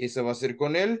 Esa va a ser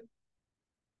con él.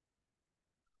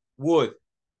 Would.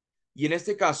 Y en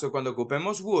este caso, cuando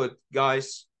ocupemos would,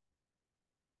 guys,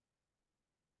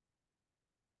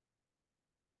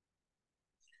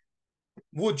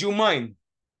 would you mind?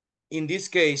 In this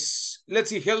case, let's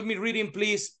see, help me reading,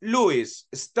 please. Luis,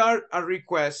 start a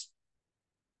request.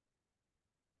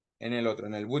 En el otro,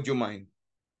 en el would you mind?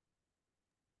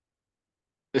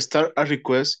 Start a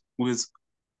request with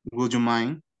would you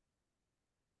mind?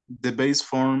 The base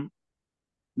form,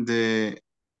 the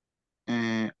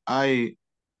ing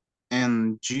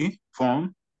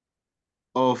form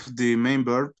of the main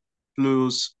verb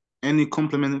plus any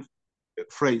complement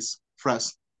phrase.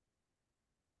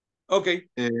 Okay.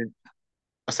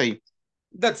 Así.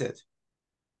 That's it.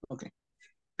 Okay.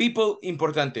 People,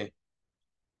 importante.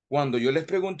 Cuando yo les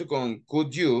pregunto con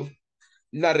could you,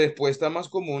 la respuesta más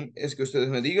común es que ustedes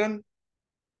me digan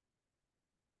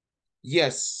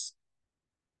yes.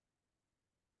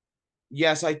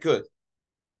 Yes, I could.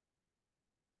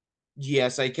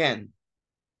 Yes, I can.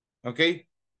 Okay?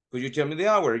 Could you tell me the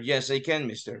hour? Yes, I can,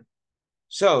 mister.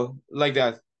 So, like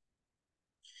that.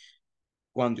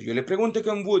 Cuando yo le pregunte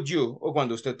con would you, o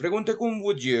cuando usted pregunte con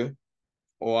would you,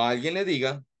 o alguien le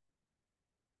diga,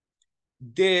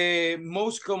 the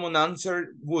most common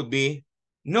answer would be,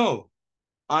 no,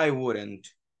 I wouldn't.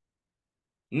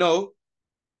 No,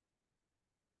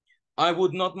 I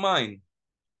would not mind.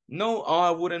 No,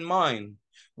 I wouldn't mind.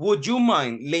 Would you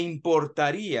mind? ¿Le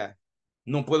importaría?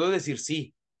 No puedo decir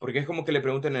sí, porque es como que le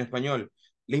preguntan en español.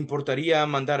 ¿Le importaría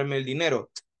mandarme el dinero?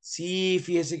 Sí,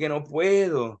 fíjese que no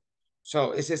puedo.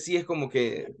 So, ese sí es como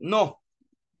que no.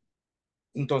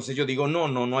 Entonces yo digo,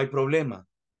 no hay problema.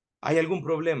 ¿Hay algún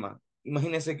problema?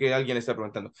 Imagínese que alguien le está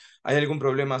preguntando, ¿hay algún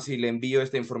problema si le envío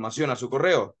esta información a su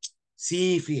correo?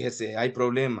 Sí, fíjese, hay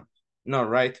problema. No,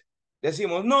 right?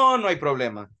 Decimos, no hay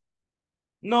problema.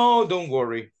 No, don't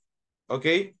worry.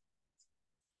 Okay?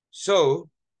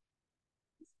 So,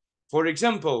 for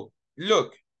example,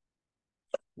 Look,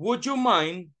 would you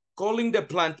mind calling the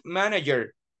plant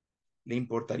manager? ¿Le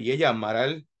importaría llamar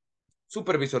al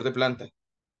supervisor de planta?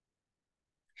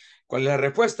 ¿Cuál es la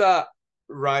respuesta?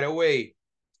 Right away.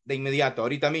 De inmediato,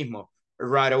 ahorita mismo.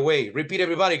 Right away. Repeat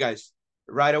everybody, guys.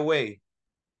 Right away.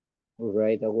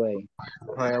 Right away.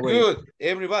 Right away. Good.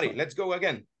 Everybody, let's go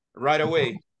again. Right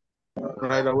away.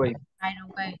 Right away. Right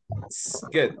away.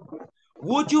 Good.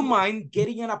 Would you mind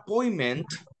getting an appointment?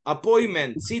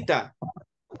 Appointment, cita.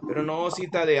 Pero no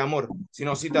cita de amor,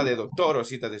 sino cita de doctor o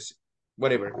cita de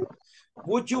whatever.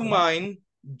 Would you mind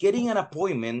getting an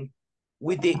appointment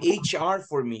with the HR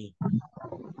for me?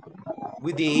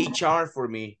 With the HR for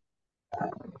me.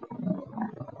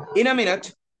 In a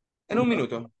minute. En un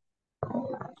minuto.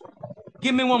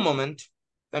 Give me one moment.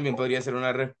 También podría ser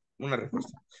una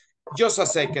respuesta. Just a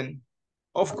second.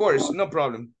 Of course, no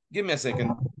problem. Give me a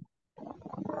second.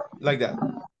 Like that.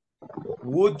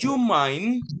 Would you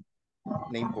mind,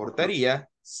 le importaría,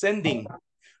 sending,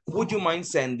 would you mind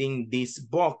sending this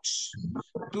box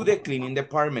to the cleaning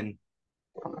department?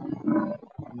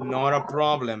 Not a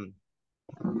problem.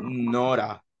 Not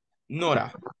a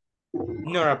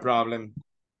problem.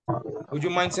 Would you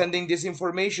mind sending this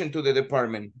information to the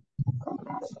department?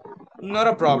 Not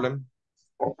a problem.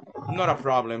 Not a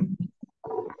problem.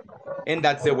 And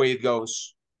that's the way it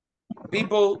goes.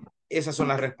 People, esas son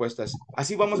las respuestas.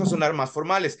 Así vamos a sonar más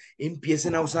formales.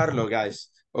 Empiecen a usarlo,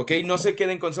 guys. ¿Ok? No se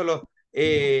queden con solo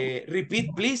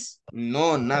repeat, please.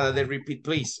 No, nada de repeat,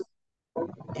 please.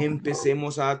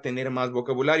 Empecemos a tener más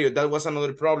vocabulario. That was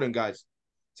another problem, guys.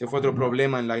 Se fue otro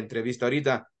problema en la entrevista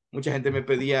ahorita. Mucha gente me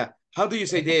pedía, how do you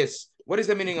say this? What is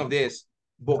the meaning of this?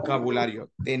 Vocabulario.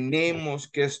 Tenemos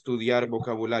que estudiar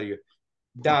vocabulario.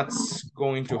 That's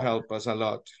going to help us a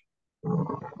lot.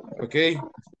 ¿Ok?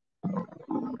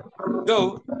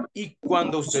 So, y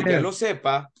cuando usted ya lo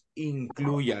sepa,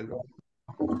 inclúyalo.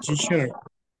 Teacher,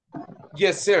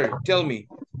 Yes, sir. Tell me.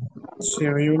 se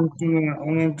oye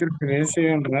una interferencia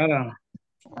bien rara.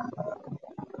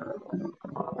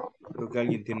 Creo que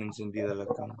alguien tiene encendida la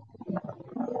cámara.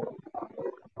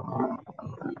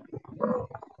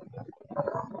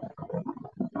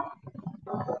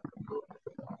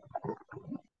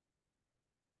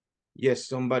 Yes,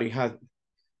 somebody had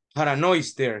a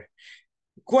noise there.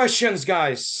 Questions,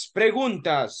 guys.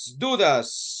 Preguntas,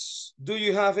 dudas. Do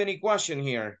you have any question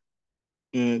here?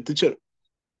 Teacher,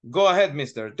 Go ahead,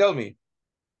 mister. Tell me.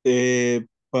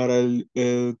 para el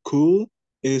cool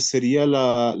sería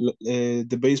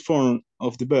the base form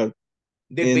of the verb.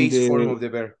 The And base form of the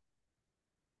verb.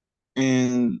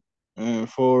 And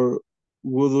for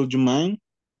would you mind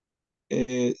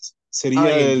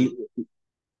sería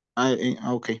ING.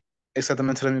 ok.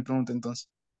 Exactamente era mi pregunta entonces.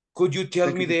 Could you tell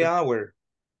Thank me you, the teacher. hour?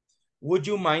 Would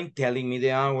you mind telling me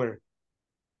the hour?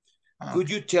 Could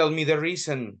Okay. you tell me the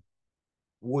reason?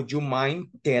 Would you mind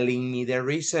telling me the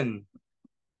reason?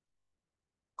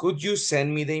 Could you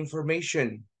send me the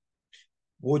information?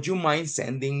 Would you mind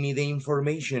sending me the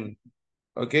information?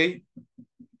 Okay?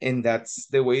 And that's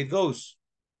the way it goes.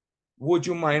 Would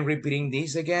you mind repeating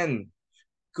this again?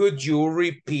 Could you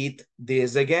repeat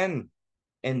this again?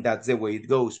 And that's the way it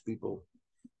goes, people.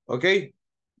 Okay?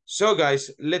 So,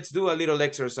 guys, let's do a little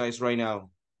exercise right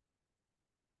now.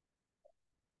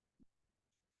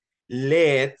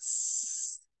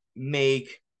 Let's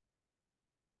make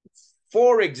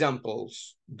 4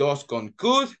 examples. 2 con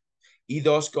could y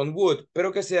 2 con would,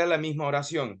 pero que sea la misma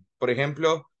oración. Por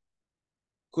ejemplo,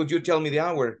 could you tell me the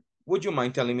hour? Would you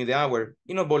mind telling me the hour?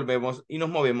 Y nos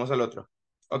movemos al otro.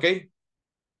 Okay?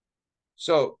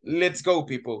 So, let's go,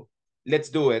 people. Let's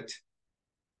do it.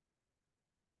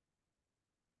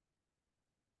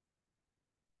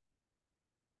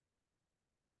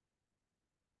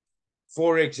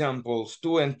 For examples,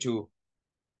 2 and 2.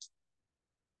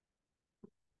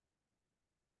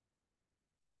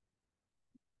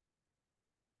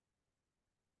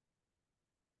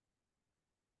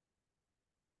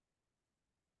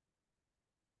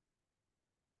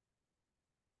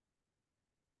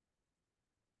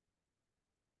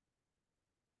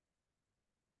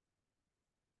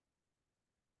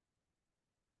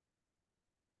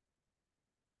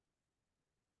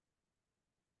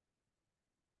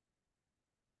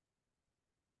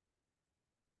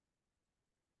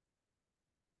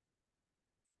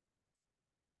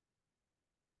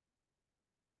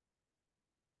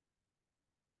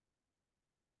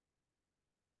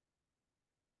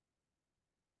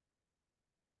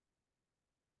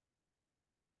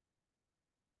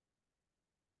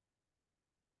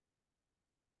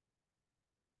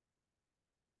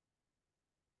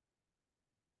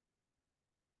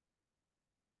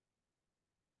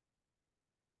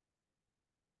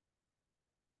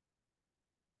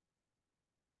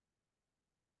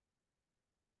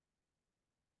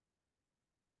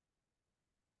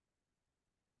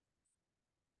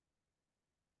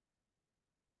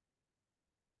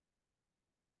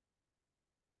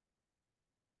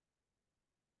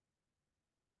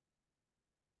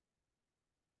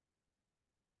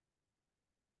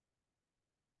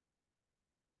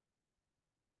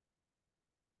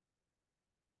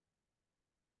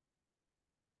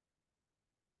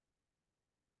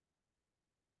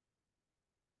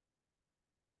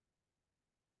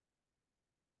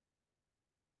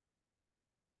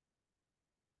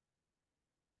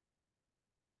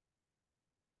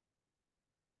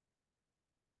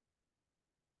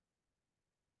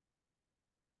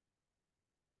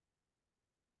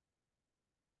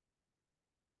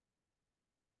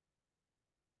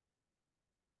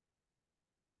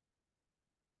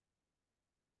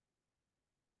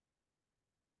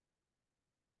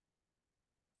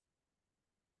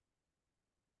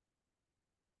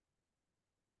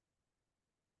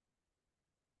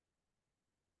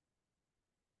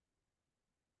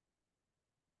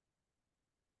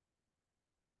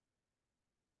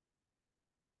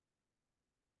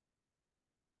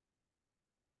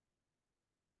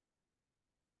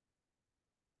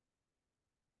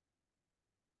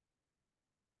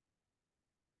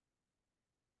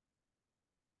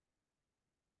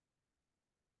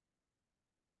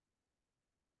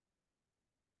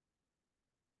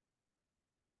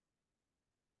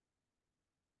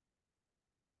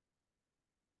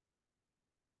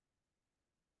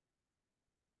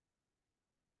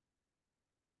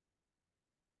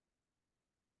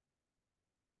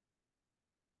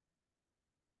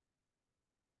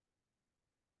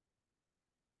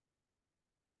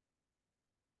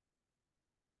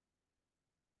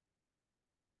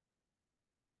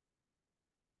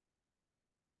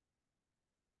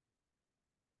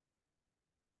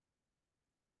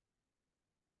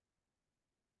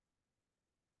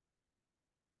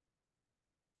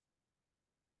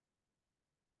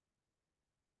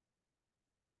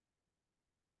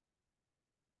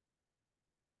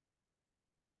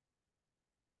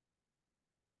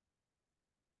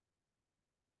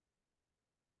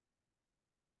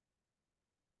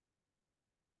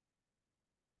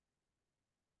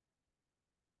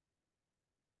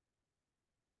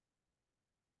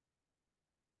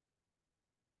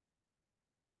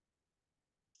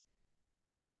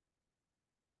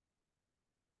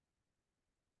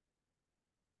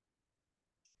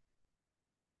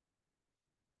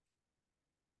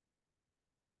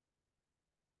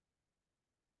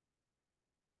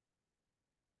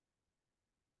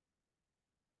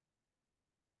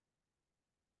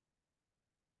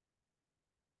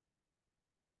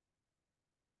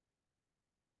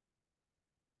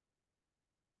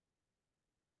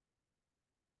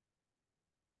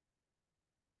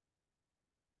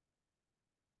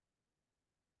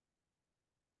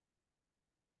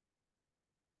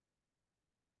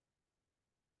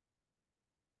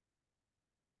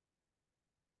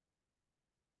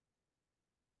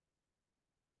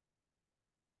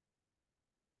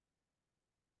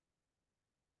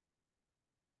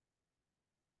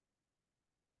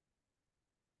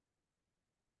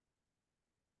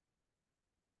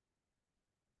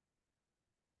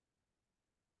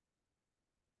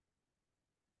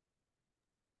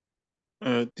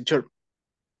 Teacher,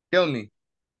 Tell me.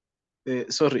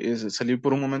 sorry, salí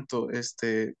por un momento.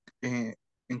 ¿En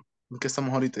qué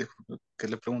estamos ahorita? Que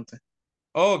le pregunte.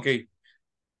 Oh, okay.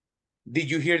 Did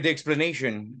you hear the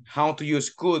explanation? How to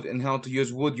use could and how to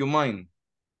use would you mind?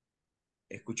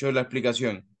 ¿Escuchó la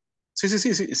explicación? Sí, sí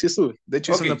estuve. De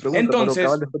hecho hice Ok, una pregunta, pero cabal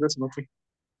entonces, después de eso me fui.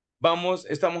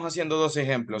 estamos haciendo dos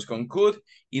ejemplos con could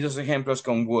y dos ejemplos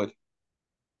con would.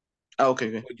 Ok.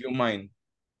 Would you mind?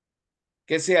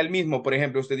 Que sea el mismo, por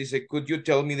ejemplo, usted dice, could you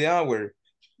tell me the hour?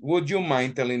 Would you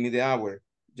mind telling me the hour?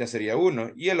 Ya sería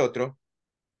uno. Y el otro,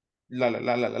 la la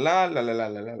la la la la la la la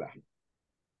la la la.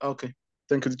 Ok,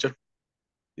 thank you, teacher.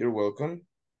 You're welcome.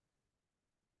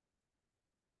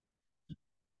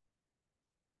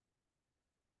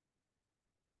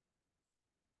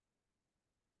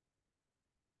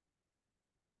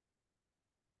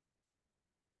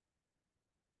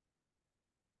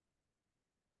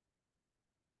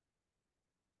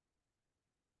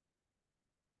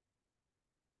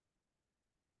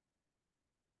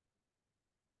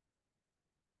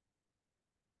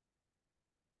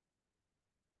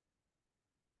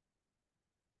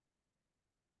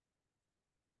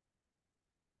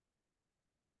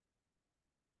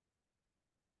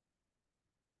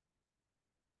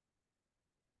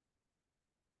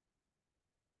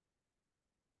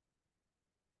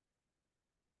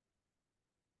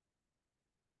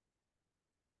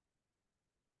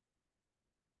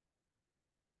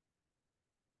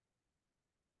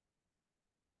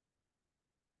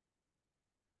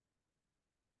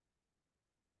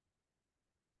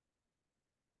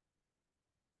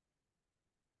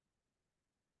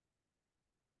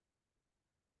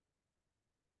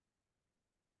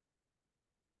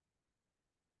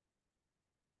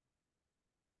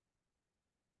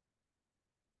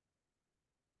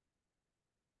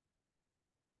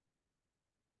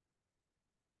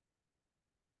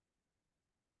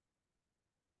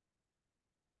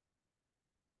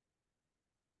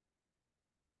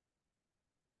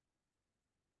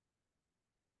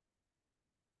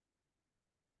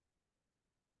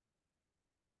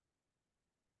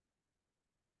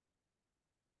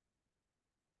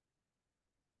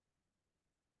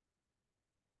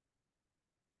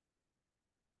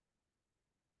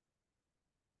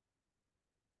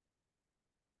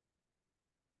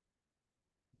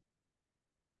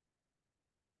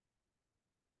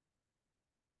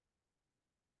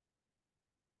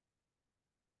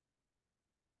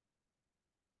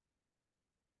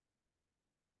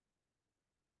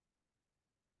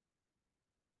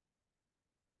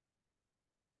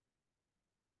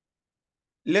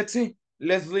 Let's see.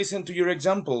 Let's listen to your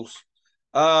examples.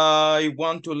 I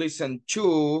want to listen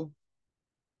to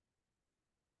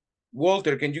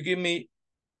Walter. Can you give me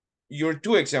your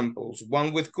two examples?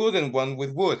 One with could and one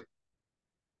with would.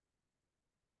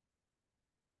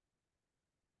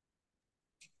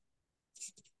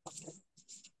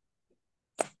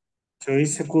 So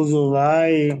it's could you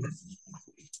like I'm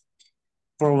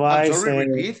provide sorry,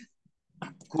 repeat.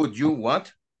 Could you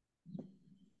what?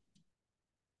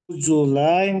 could you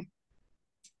like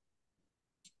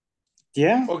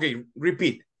yeah? Okay,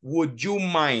 repeat. Would you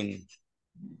mind?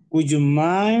 Would you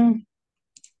mind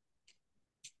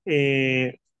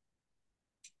uh,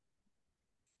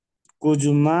 would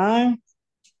you mind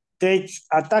take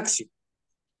a taxi?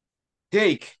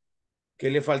 Take. ¿Qué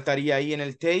le faltaría ahí en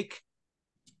el take?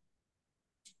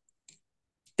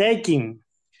 Taking.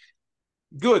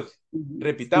 Good. Would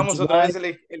Repitamos you otra like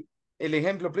vez el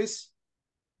ejemplo, please.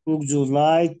 would you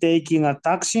like taking a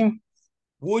taxi?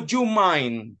 Would you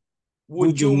mind? Would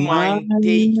Would you you mind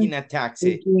taking mind a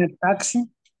taxi? taking a taxi?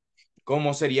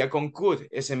 ¿Cómo sería con could?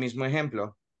 Ese mismo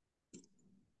ejemplo.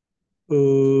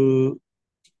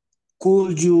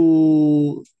 Could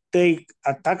you take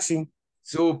a taxi?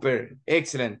 Super.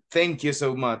 Excellent. Thank you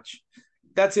so much.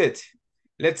 That's it.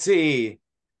 Let's see.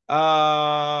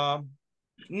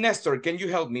 Nestor, can you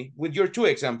help me with your two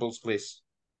examples, please?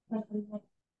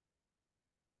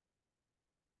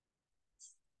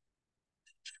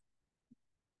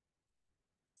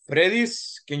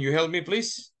 Fredis, can you help me,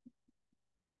 please?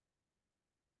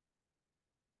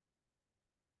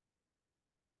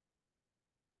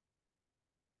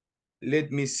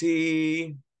 Let me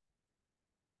see.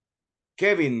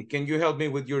 Kevin, can you help me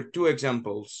with your two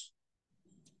examples?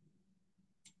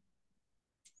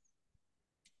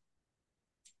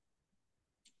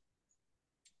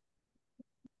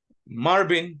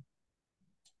 Marvin.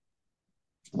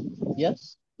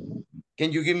 Yes.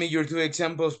 Can you give me your two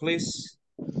examples, please?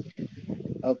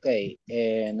 Okay.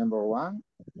 Number one,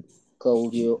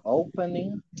 could you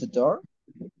opening the door?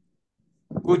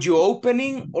 Could you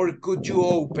opening or could you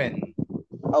open?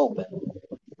 Open.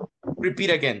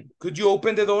 Repeat again. Could you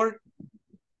open the door?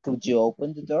 Could you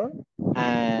open the door?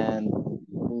 And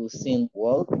Hussein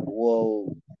won't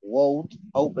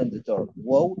open the door.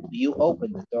 Won't you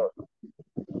open the door?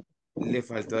 Le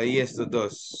faltó ahí estos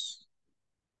dos.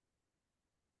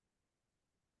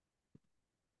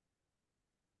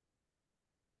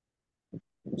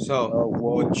 So,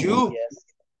 would you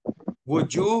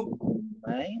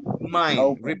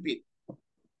mind? Repeat.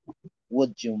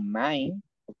 Would you mind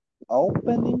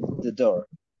opening the door?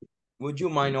 Would you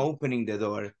mind opening the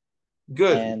door?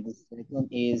 Good. And the second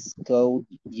is, could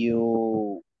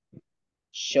you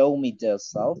show me the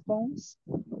cell phones?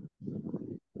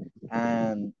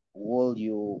 And would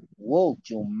you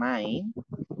mind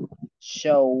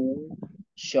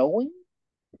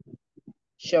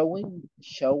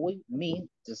showing me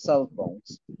the cell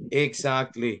phones?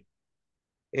 Exactly.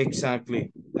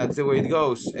 Exactly. That's the way it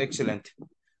goes. Excellent.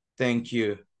 Thank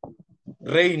you.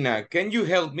 Reina, can you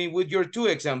help me with your two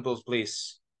examples,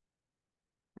 please?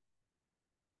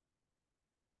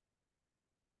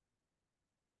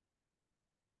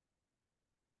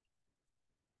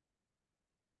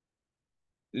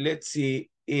 Let's see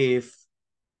if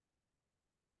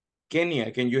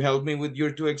Kenya, can you help me with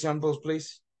your two examples,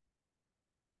 please?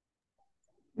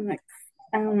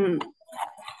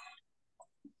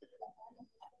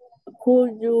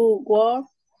 Could you work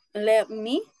let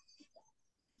me?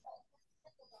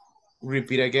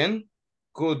 Repeat again.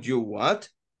 Could you what?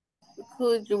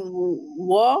 Could you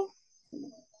work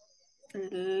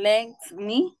let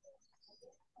me?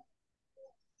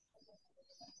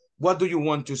 What do you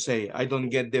want to say? I don't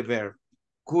get the verb.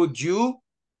 Could you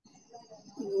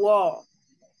Walk.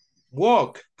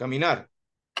 walk? Caminar.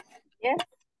 Yes.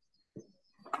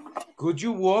 Could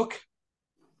you walk?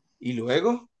 ¿Y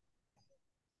luego?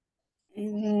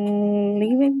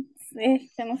 Living,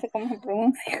 es que no sé cómo se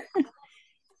pronuncia.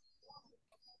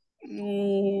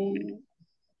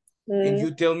 And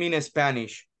you tell me in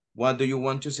Spanish, what do you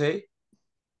want to say?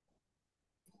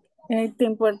 ¿Te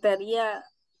importaría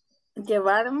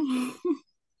llevarme?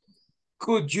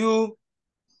 Could you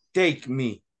take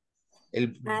me?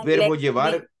 El verbo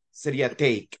llevar sería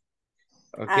take.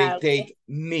 Okay, take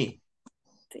me.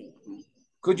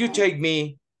 Could you take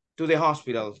me to the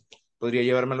hospital? ¿Podría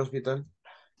llevarme al hospital?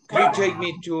 Could you take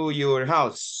me to your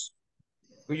house?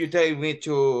 Could you take me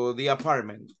to the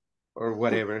apartment? Or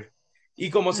whatever. ¿Y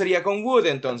cómo sería con would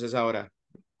entonces ahora?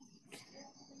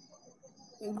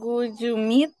 Would you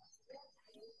meet?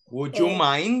 Would you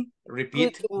mind?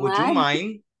 Repeat. Would you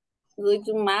mind? Would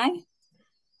you mind?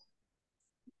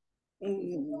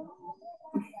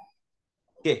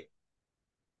 ¿Qué?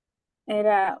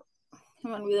 Era,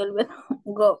 me olvidó el verbo.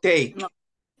 Go. Take. No.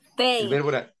 El verbo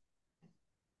era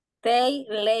Take,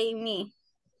 lay me.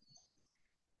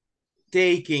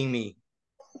 taking me.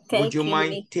 Would you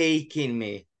mind taking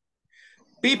me?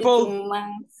 People,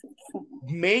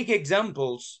 make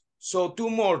examples. So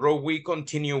tomorrow we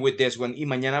continue with this one. Y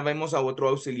mañana vemos a otro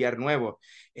auxiliar nuevo.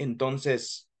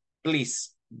 Entonces,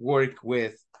 please work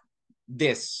with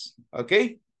this.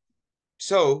 Okay?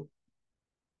 So,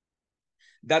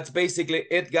 that's basically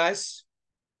it, guys.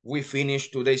 We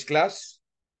finished today's class.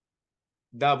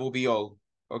 That will be all.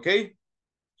 Okay?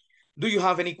 Do you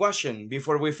have any question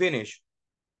before we finish?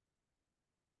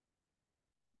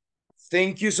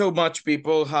 Thank you so much,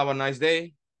 people. Have a nice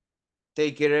day.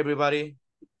 Take care, everybody.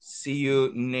 See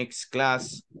you next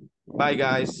class. Bye,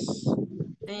 guys.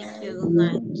 Thank you. Good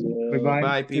night. Bye-bye.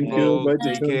 Bye, Thank you. people. Bye,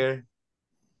 Take teacher. care.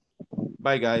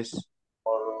 Bye, guys.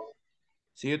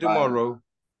 See you Bye. tomorrow.